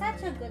are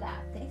such a good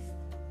artist.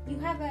 You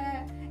have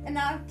an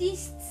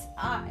artist's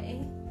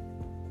eye.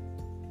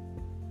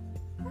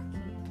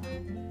 Fucking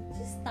hell.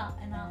 Just start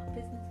an art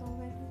business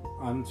already.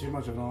 I'm too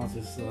much of an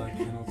artist, so I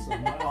cannot sell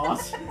my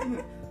art.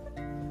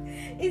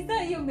 Is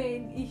that your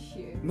main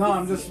issue? No,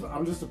 I'm just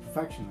a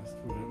perfectionist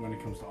when it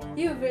comes to art.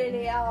 You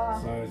really are.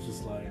 So it's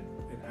just like,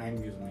 it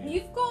angers me.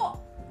 You've got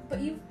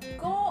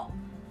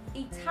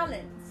a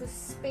talent for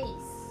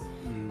space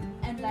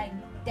and like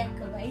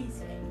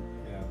decorating.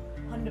 Yeah.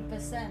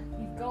 100%.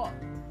 You've got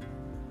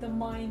the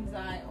mind's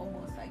eye,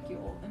 almost like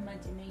your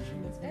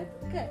imagination is very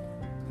good.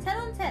 10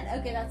 on 10.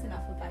 Okay, that's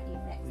enough about you.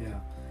 Next.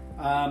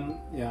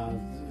 Yeah.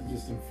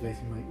 Just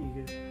inflating my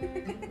ego.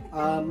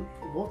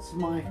 What's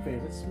my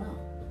favourite smell?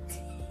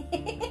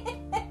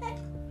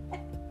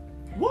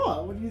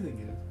 What? What do you think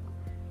it is?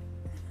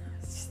 I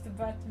was just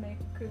about to make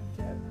a crude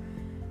joke.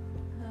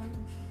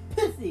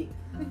 Pussy.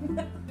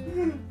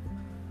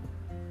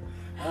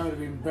 That would have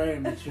been very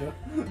mature.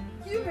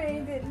 You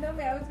made it. No,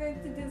 I was going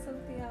to do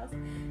something else.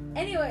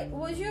 Anyway,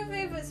 what's your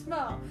favourite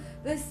smell?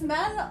 The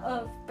smell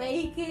of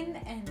bacon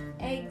and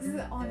eggs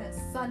on a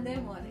Sunday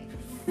morning.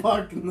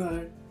 Fuck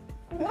no.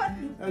 What?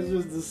 That's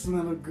just the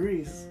smell of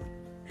grease.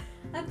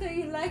 I thought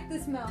you liked the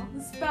smell.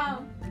 The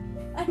spam.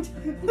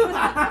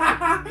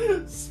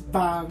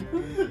 Spam.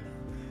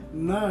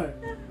 No.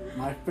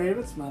 My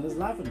favourite smell is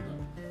lavender.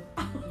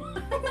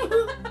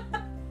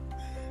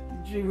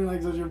 You treat me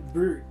like such a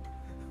brute.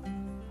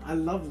 I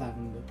love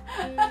lavender.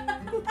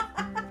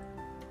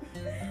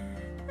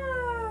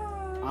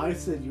 I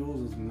said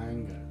yours was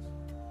mangoes.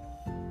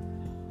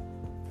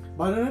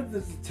 But I don't know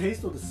if it's the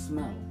taste or the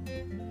smell.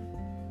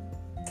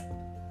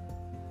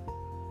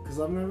 Because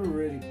I've never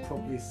really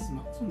properly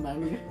smelled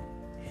mango.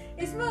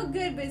 It smells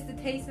good, but it's the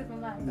taste of a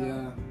mango.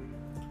 Yeah.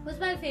 What's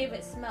my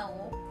favourite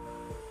smell?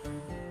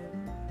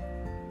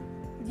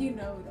 You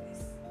know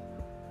this.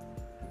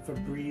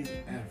 Febreze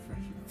air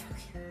freshener.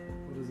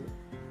 What is it?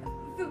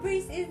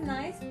 Febreze is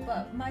nice,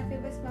 but my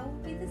favourite smell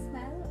would be the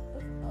smell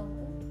of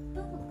old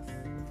books.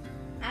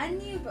 And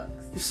new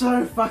books. You're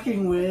so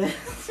fucking weird.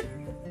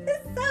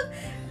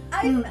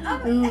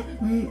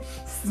 I'm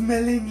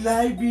smelling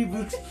library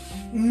books.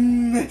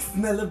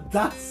 Smell of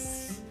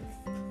dust.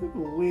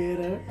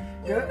 Weirdo.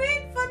 You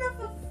made fun of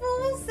a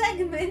full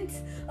segment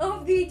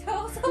of the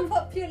total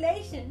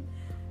population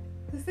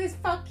who says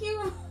fuck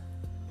you.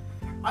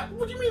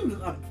 What do you mean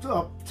a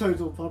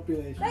total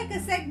population? Like a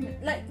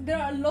segment. Like there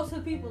are a lot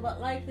of people that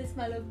like the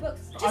smell of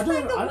books. Just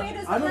like the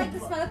weirdos I that like the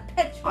smell of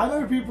petrol. I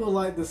know people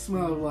like the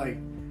smell of like...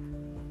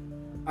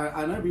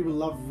 I know people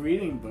love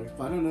reading books,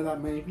 but I don't know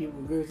that many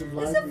people go to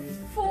libraries. There's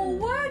a full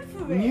word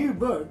for it. New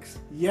books,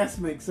 yes,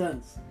 makes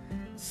sense.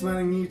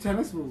 Smelling new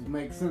tennis balls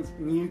makes sense.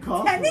 New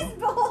car Tennis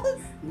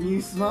balls?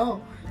 New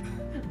smell.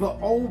 But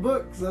old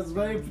books, that's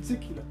very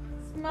particular.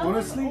 Smell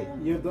Honestly,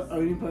 you're the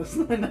only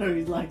person I know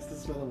who likes the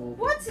smell of old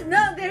books. What?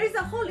 No, there is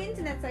a whole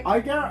internet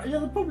section. Yeah,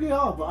 there probably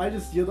are, but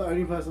you're the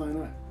only person I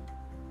know.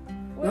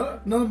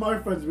 None of my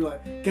friends will be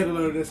like, get a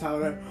load of this,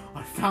 Howard.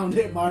 I found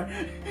it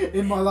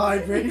in my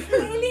library. You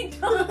clearly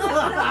don't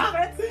have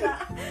friends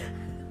that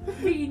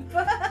read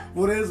books.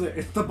 What is it?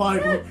 It's the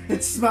Bible.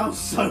 It smells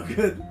so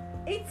good.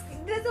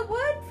 There's a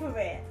word for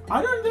it.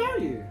 I don't know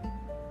you.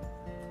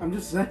 I'm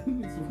just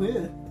saying it's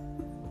weird.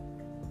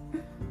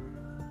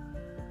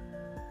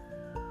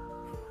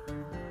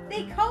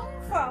 They come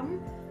from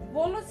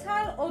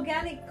volatile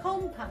organic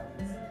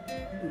compounds.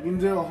 You can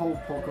do a whole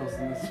podcast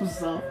on this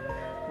yourself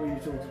where you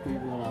talk to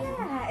people about it.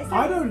 Yeah, it's I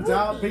like don't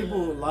doubt spooky. people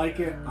will like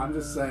it. I'm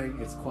just saying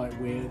it's quite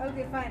weird.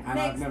 Okay, fine. And Next.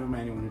 I've never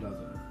met anyone who does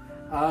it.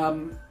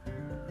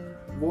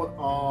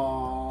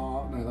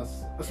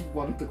 That's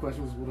one of the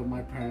questions. What are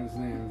my parents'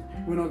 names?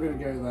 We're not going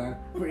to go there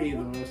for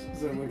either of us,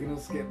 so we're going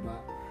to skip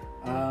that.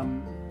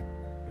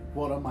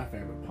 What are my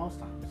favourite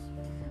pastimes?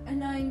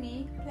 Annoying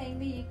me, playing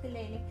the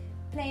ukulele,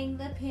 playing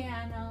the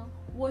piano,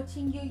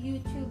 watching your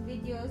YouTube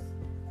videos,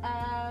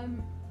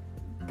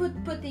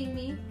 putting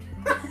me.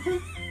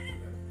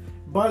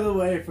 By the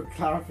way, for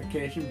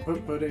clarification,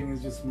 pudding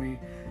is just me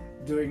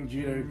doing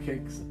judo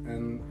kicks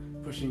and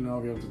pushing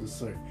Navi onto the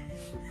sofa.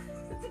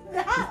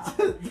 That,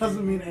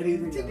 Doesn't mean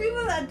anything to else.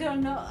 people that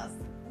don't know us,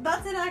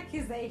 that's an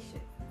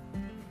accusation.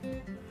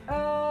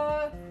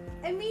 I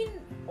mean,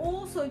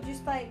 also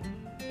just like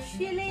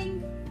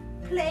chilling,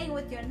 playing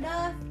with your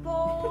Nerf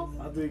ball.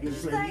 I think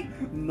it's Just like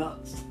like-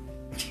 nuts.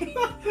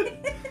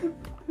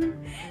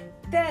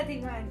 Dirty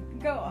man,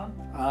 go on.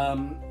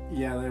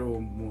 Yeah, they're all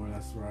more or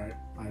less right.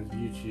 I have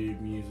YouTube,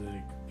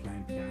 music,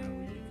 playing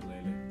piano,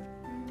 ukulele.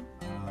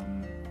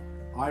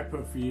 I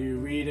put for you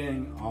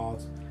reading,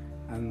 art,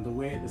 and the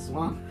weirdest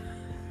one,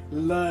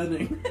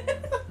 learning.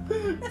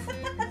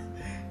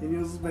 In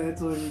your spare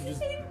time, you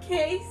just In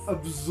case.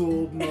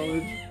 absorb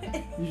knowledge.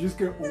 You just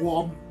go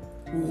whom,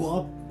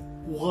 whum,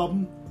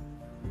 whum.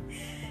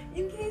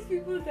 In case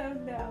people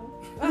don't know,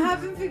 I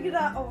haven't figured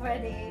out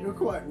already. You're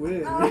quite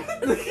weird.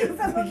 Because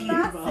I'm a Thinking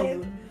massive, about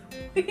it.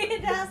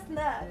 weird ass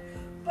nerd.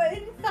 But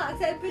in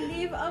fact, I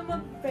believe I'm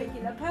a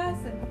regular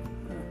person.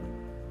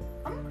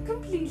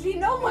 completely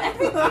normal.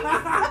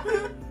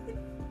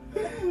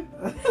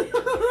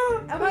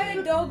 Am I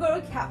a dog or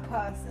a cat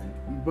person?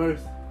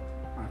 Both,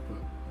 I put.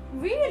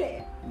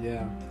 Really?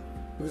 Yeah.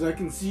 Because I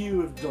can see you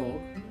with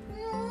dog,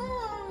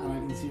 and I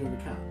can see you with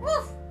a cat.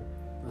 Woof.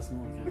 That's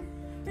not a cat.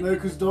 No,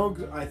 because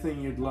dog, I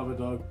think you'd love a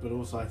dog, but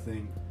also I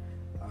think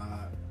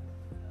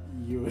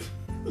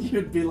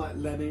you'd be like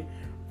Lenny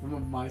from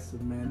Of Mice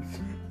and Men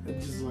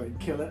and just like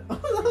kill it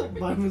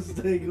by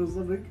mistake or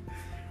something.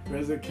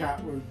 Whereas a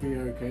cat would be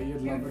okay.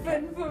 You'd love a cat.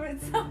 Fend for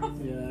itself.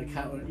 Yeah, a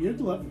cat would. You'd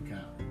love a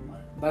cat.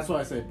 That's why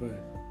I say both.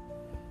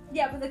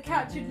 Yeah, but the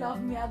cat should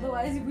love me,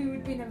 otherwise we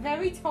would be in a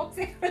very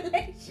toxic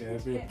relationship. Yeah,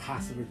 there'd be a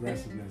passive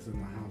aggressiveness in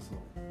the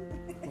household.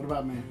 What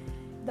about me?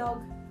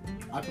 Dog.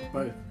 I put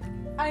both.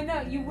 I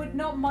know, you would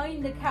not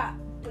mind a cat,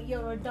 but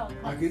you're a dog.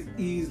 I could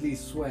easily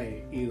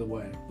sway either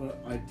way,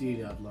 but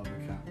ideally I'd love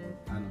a cat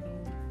and a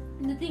dog.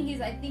 And the thing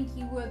is, I think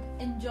you would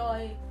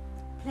enjoy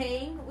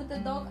playing with the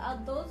dog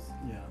outdoors.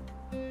 Yeah.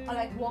 Or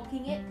like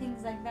walking it,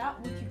 things like that,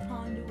 which you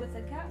can't do with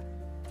a cat.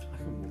 I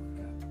can walk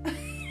a cat.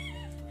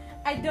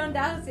 I don't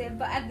doubt it,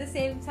 but at the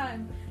same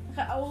time,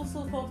 I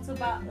also thought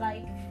about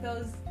like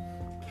those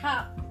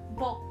cat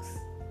box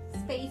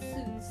space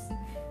suits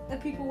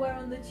that people wear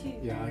on the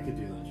tube. Yeah, I could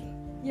do that shit.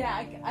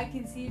 Yeah, I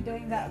can see you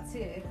doing that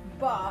too.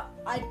 But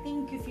I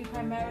think if you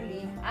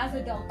primarily, as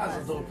a dog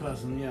person... As a dog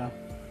person, yeah.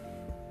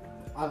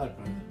 I like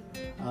both.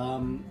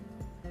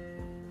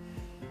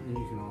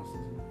 You can ask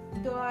this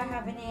one. Do I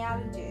have any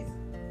allergies?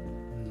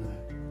 No.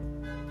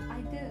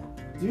 I do.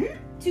 Do you?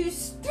 Too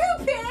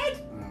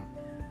stupid!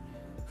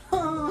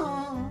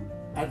 Oh.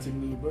 Add to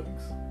new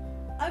books.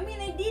 I mean,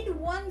 I did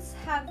once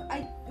have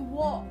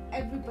what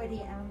everybody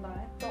and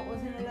I thought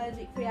was an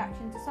allergic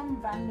reaction to some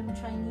random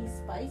Chinese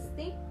spice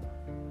thing.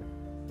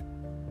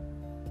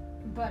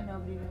 But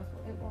nobody knows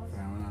what it was.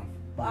 Fair enough.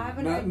 But I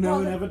haven't. No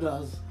one ever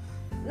does.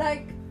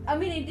 Like, I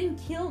mean, it didn't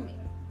kill me,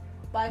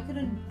 but I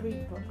couldn't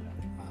breathe properly.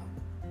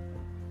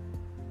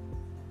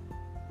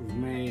 With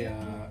me,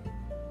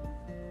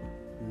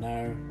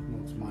 no,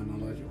 not to my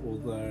knowledge.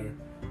 Although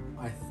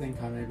I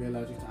think I may be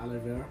allergic to aloe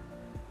vera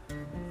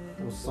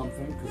or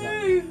something.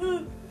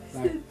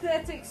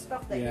 Synthetic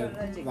stuff that you're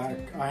allergic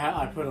to.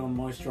 I put on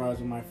moisturizer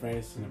on my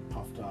face and it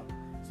puffed up.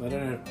 So I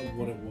don't know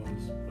what it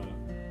was, but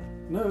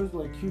no, it was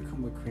like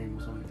cucumber cream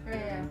or something.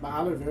 Yeah. But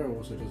aloe vera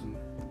also doesn't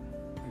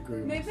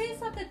agree with Maybe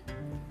it's like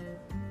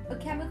a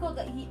chemical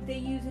that they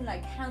use in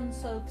like hand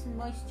soaps and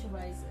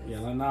moisturizers. Yeah,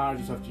 like now I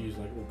just have to use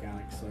like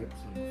organic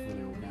soaps, like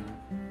fully organic.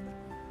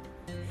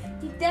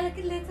 You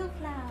delicate little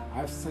flower. I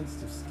have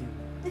sensitive skin.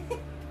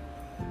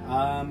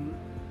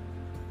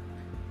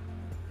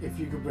 If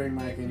you could bring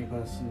back any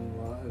person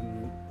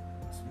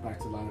back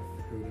to life,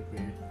 who would it be?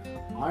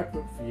 I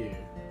put for you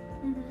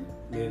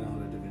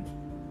Leonardo da Vinci.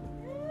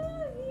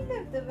 Yeah, he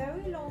lived a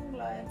very long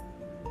life.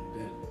 He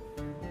did.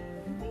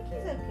 I think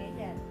he's okay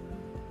then.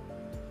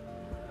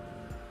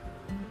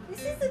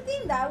 This is the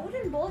thing that I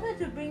wouldn't bother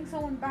to bring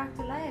someone back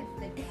to life.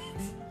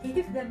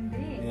 Leave them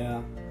be.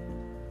 Yeah.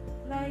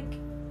 Like,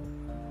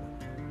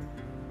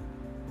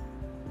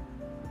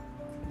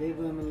 leave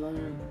them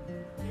alone.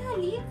 Yeah,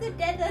 leave the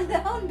dead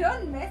alone.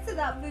 Don't mess with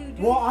that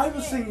voodoo. What I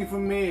was thinking for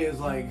me is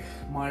like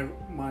my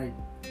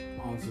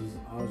answers.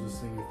 I was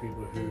just thinking of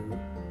people who,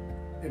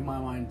 in my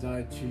mind,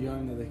 died too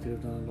young that they could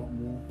have done a lot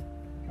more.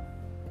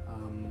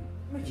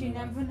 But you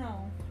never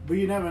know. But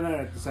you never know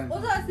at the same time.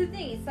 Also, that's the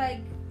thing. It's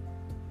like,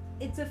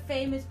 it's a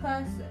famous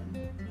person,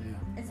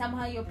 Yeah. and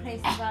somehow you're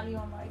placing value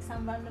on like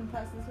some random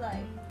person's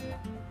life.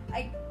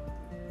 Like,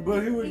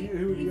 But who would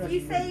you if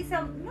you say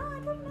some, no, I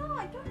don't know.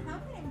 I don't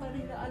have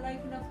anybody that I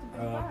like enough to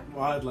bring back.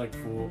 Well, I had like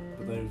 4,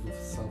 but those were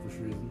for selfish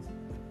reasons.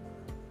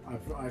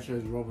 I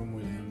chose Robin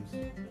Williams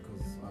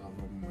because I love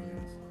Robin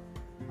Williams.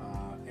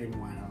 Amy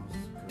Winehouse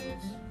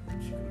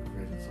because she could have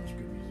created such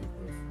good music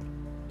with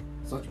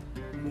such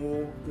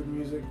more good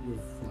music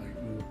with like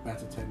more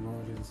better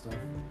technology and stuff.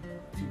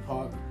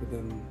 Tupac, but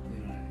then he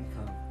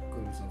kind of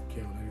got himself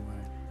killed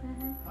anyway.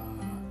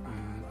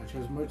 And I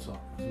chose Mozart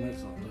because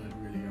Mozart died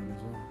really young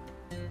as well.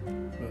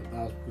 But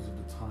that was because of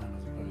the time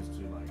as opposed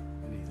to like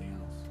anything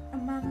else. A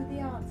man of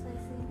the arts, I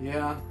see.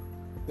 Yeah,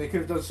 they could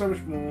have done so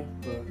much more,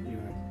 but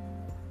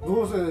But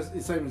also, it's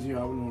the same as you.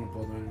 I wouldn't want to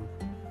bother anyone.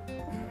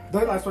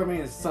 That's what I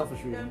mean. It's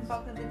selfish reasons. Don't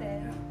fuck with the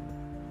dead.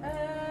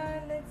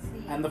 Yeah. Let's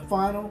see. And the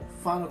final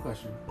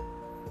question.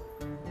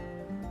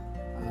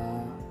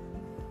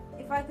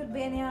 If I could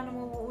be any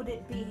animal, what would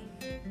it be?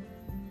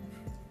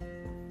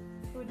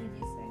 What did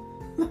you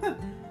say?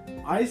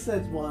 I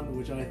said one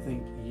which I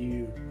think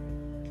you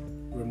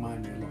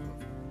remind me a lot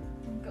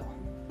of. Go on.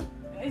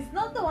 It's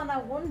not the one I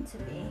want to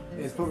be.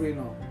 It's probably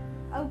not.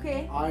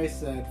 Okay. I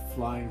said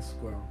flying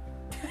squirrel.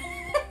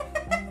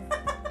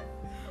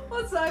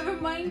 What, so I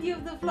remind you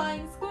of the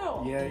flying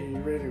squirrel? Yeah, you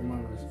really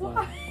remind me of flying.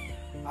 Why?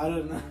 I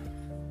don't know.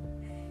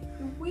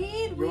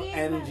 Weird. Your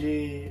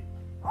energy.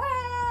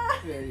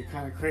 Yeah, you're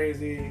kind of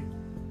crazy.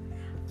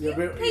 You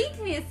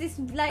paint me as this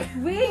like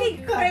really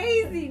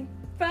crazy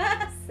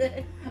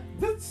person.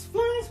 But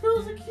flying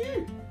squirrels are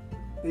cute.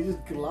 They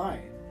just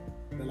glide.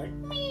 They're like,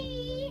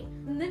 me.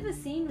 Never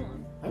seen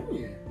one. Haven't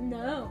you?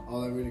 No.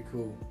 Oh, they're really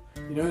cool.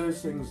 You know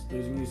those things,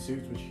 those new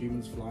suits which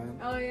humans fly in?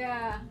 Oh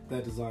yeah.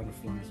 They're designed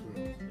for flying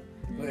squirrels.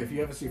 But if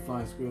you ever see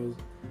flying squirrels,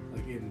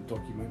 like in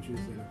documentaries,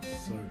 they look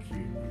so cute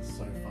and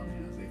so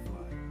funny as they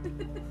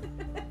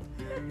fly.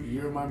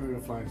 You remind me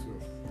of a flying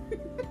squirrel.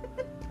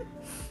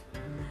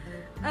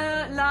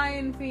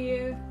 Lion for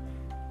you.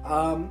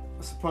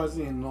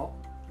 Surprisingly not.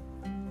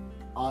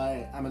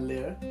 I am a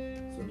Leo, so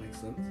it makes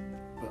sense.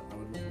 But I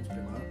would not want to be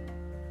a lion.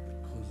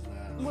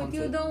 Because But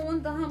you don't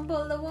want to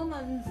humble the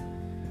woman.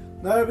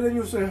 No, but then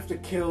you also have to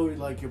kill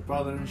like your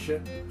brother and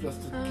shit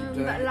just to keep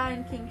doing That it.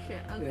 Lion King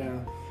shit. Okay. Yeah.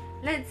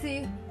 Let's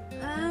see.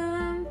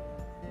 I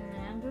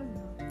don't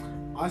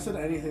know. I said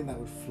anything that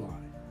would fly.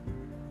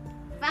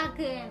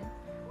 Falcon.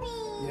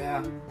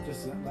 Yeah,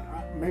 just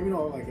maybe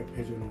not like a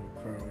pigeon or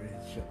a crow or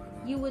shit like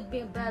that. You would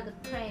be a bird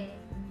of prey.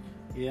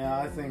 Yeah,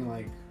 I think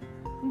like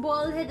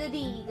Bald-headed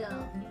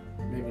eagle.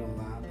 maybe not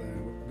that.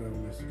 They're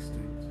almost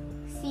extinct.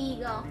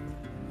 Seagull.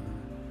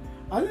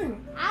 I think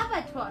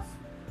Albatross.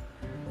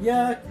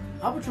 yeah,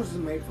 albatrosses are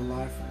made for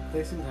life.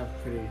 They seem to have a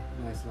pretty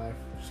nice life,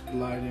 just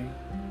gliding.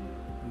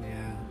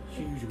 Yeah,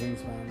 huge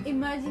wingspan.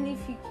 Imagine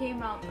if you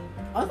came out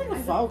I think a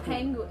as a falcon.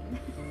 penguin.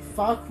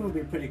 Falcon would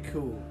be pretty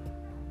cool.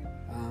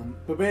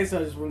 But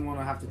basically, I just wouldn't want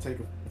to have to take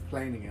a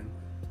plane again.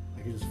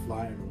 I could just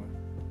fly everywhere.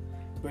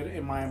 But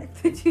in my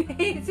But you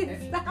hate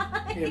it.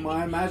 in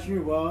my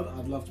imaginary world,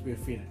 I'd love to be a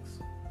phoenix.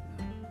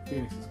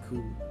 Phoenix is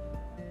cool.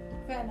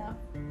 Fair enough.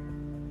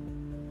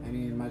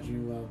 Any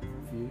imaginary world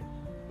for you?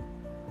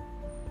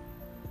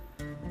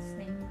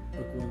 Snake.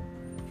 Bookworm.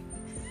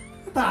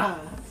 That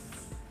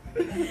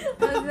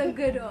was a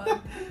good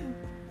one.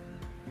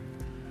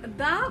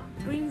 That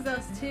brings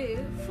us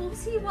to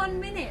 41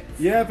 minutes.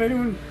 Yeah, if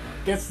anyone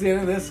gets to the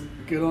end of this,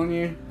 good on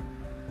you.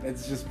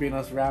 It's just been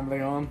us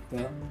rambling on,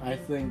 but I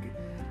think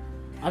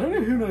I don't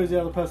know who knows the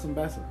other person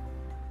better.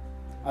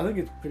 I think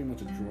it's pretty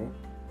much a draw.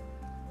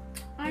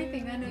 I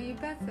think I know you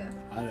better.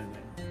 I don't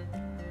know.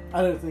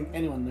 I don't think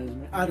anyone knows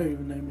me. I don't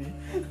even know me.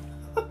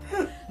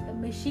 The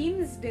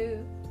machines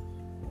do.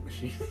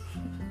 Machine.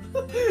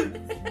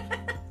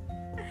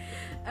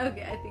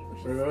 Okay, I think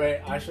we should. Wait.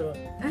 I shall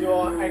do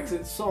our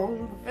exit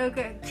song.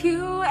 Okay,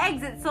 cue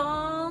exit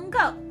song,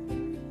 go.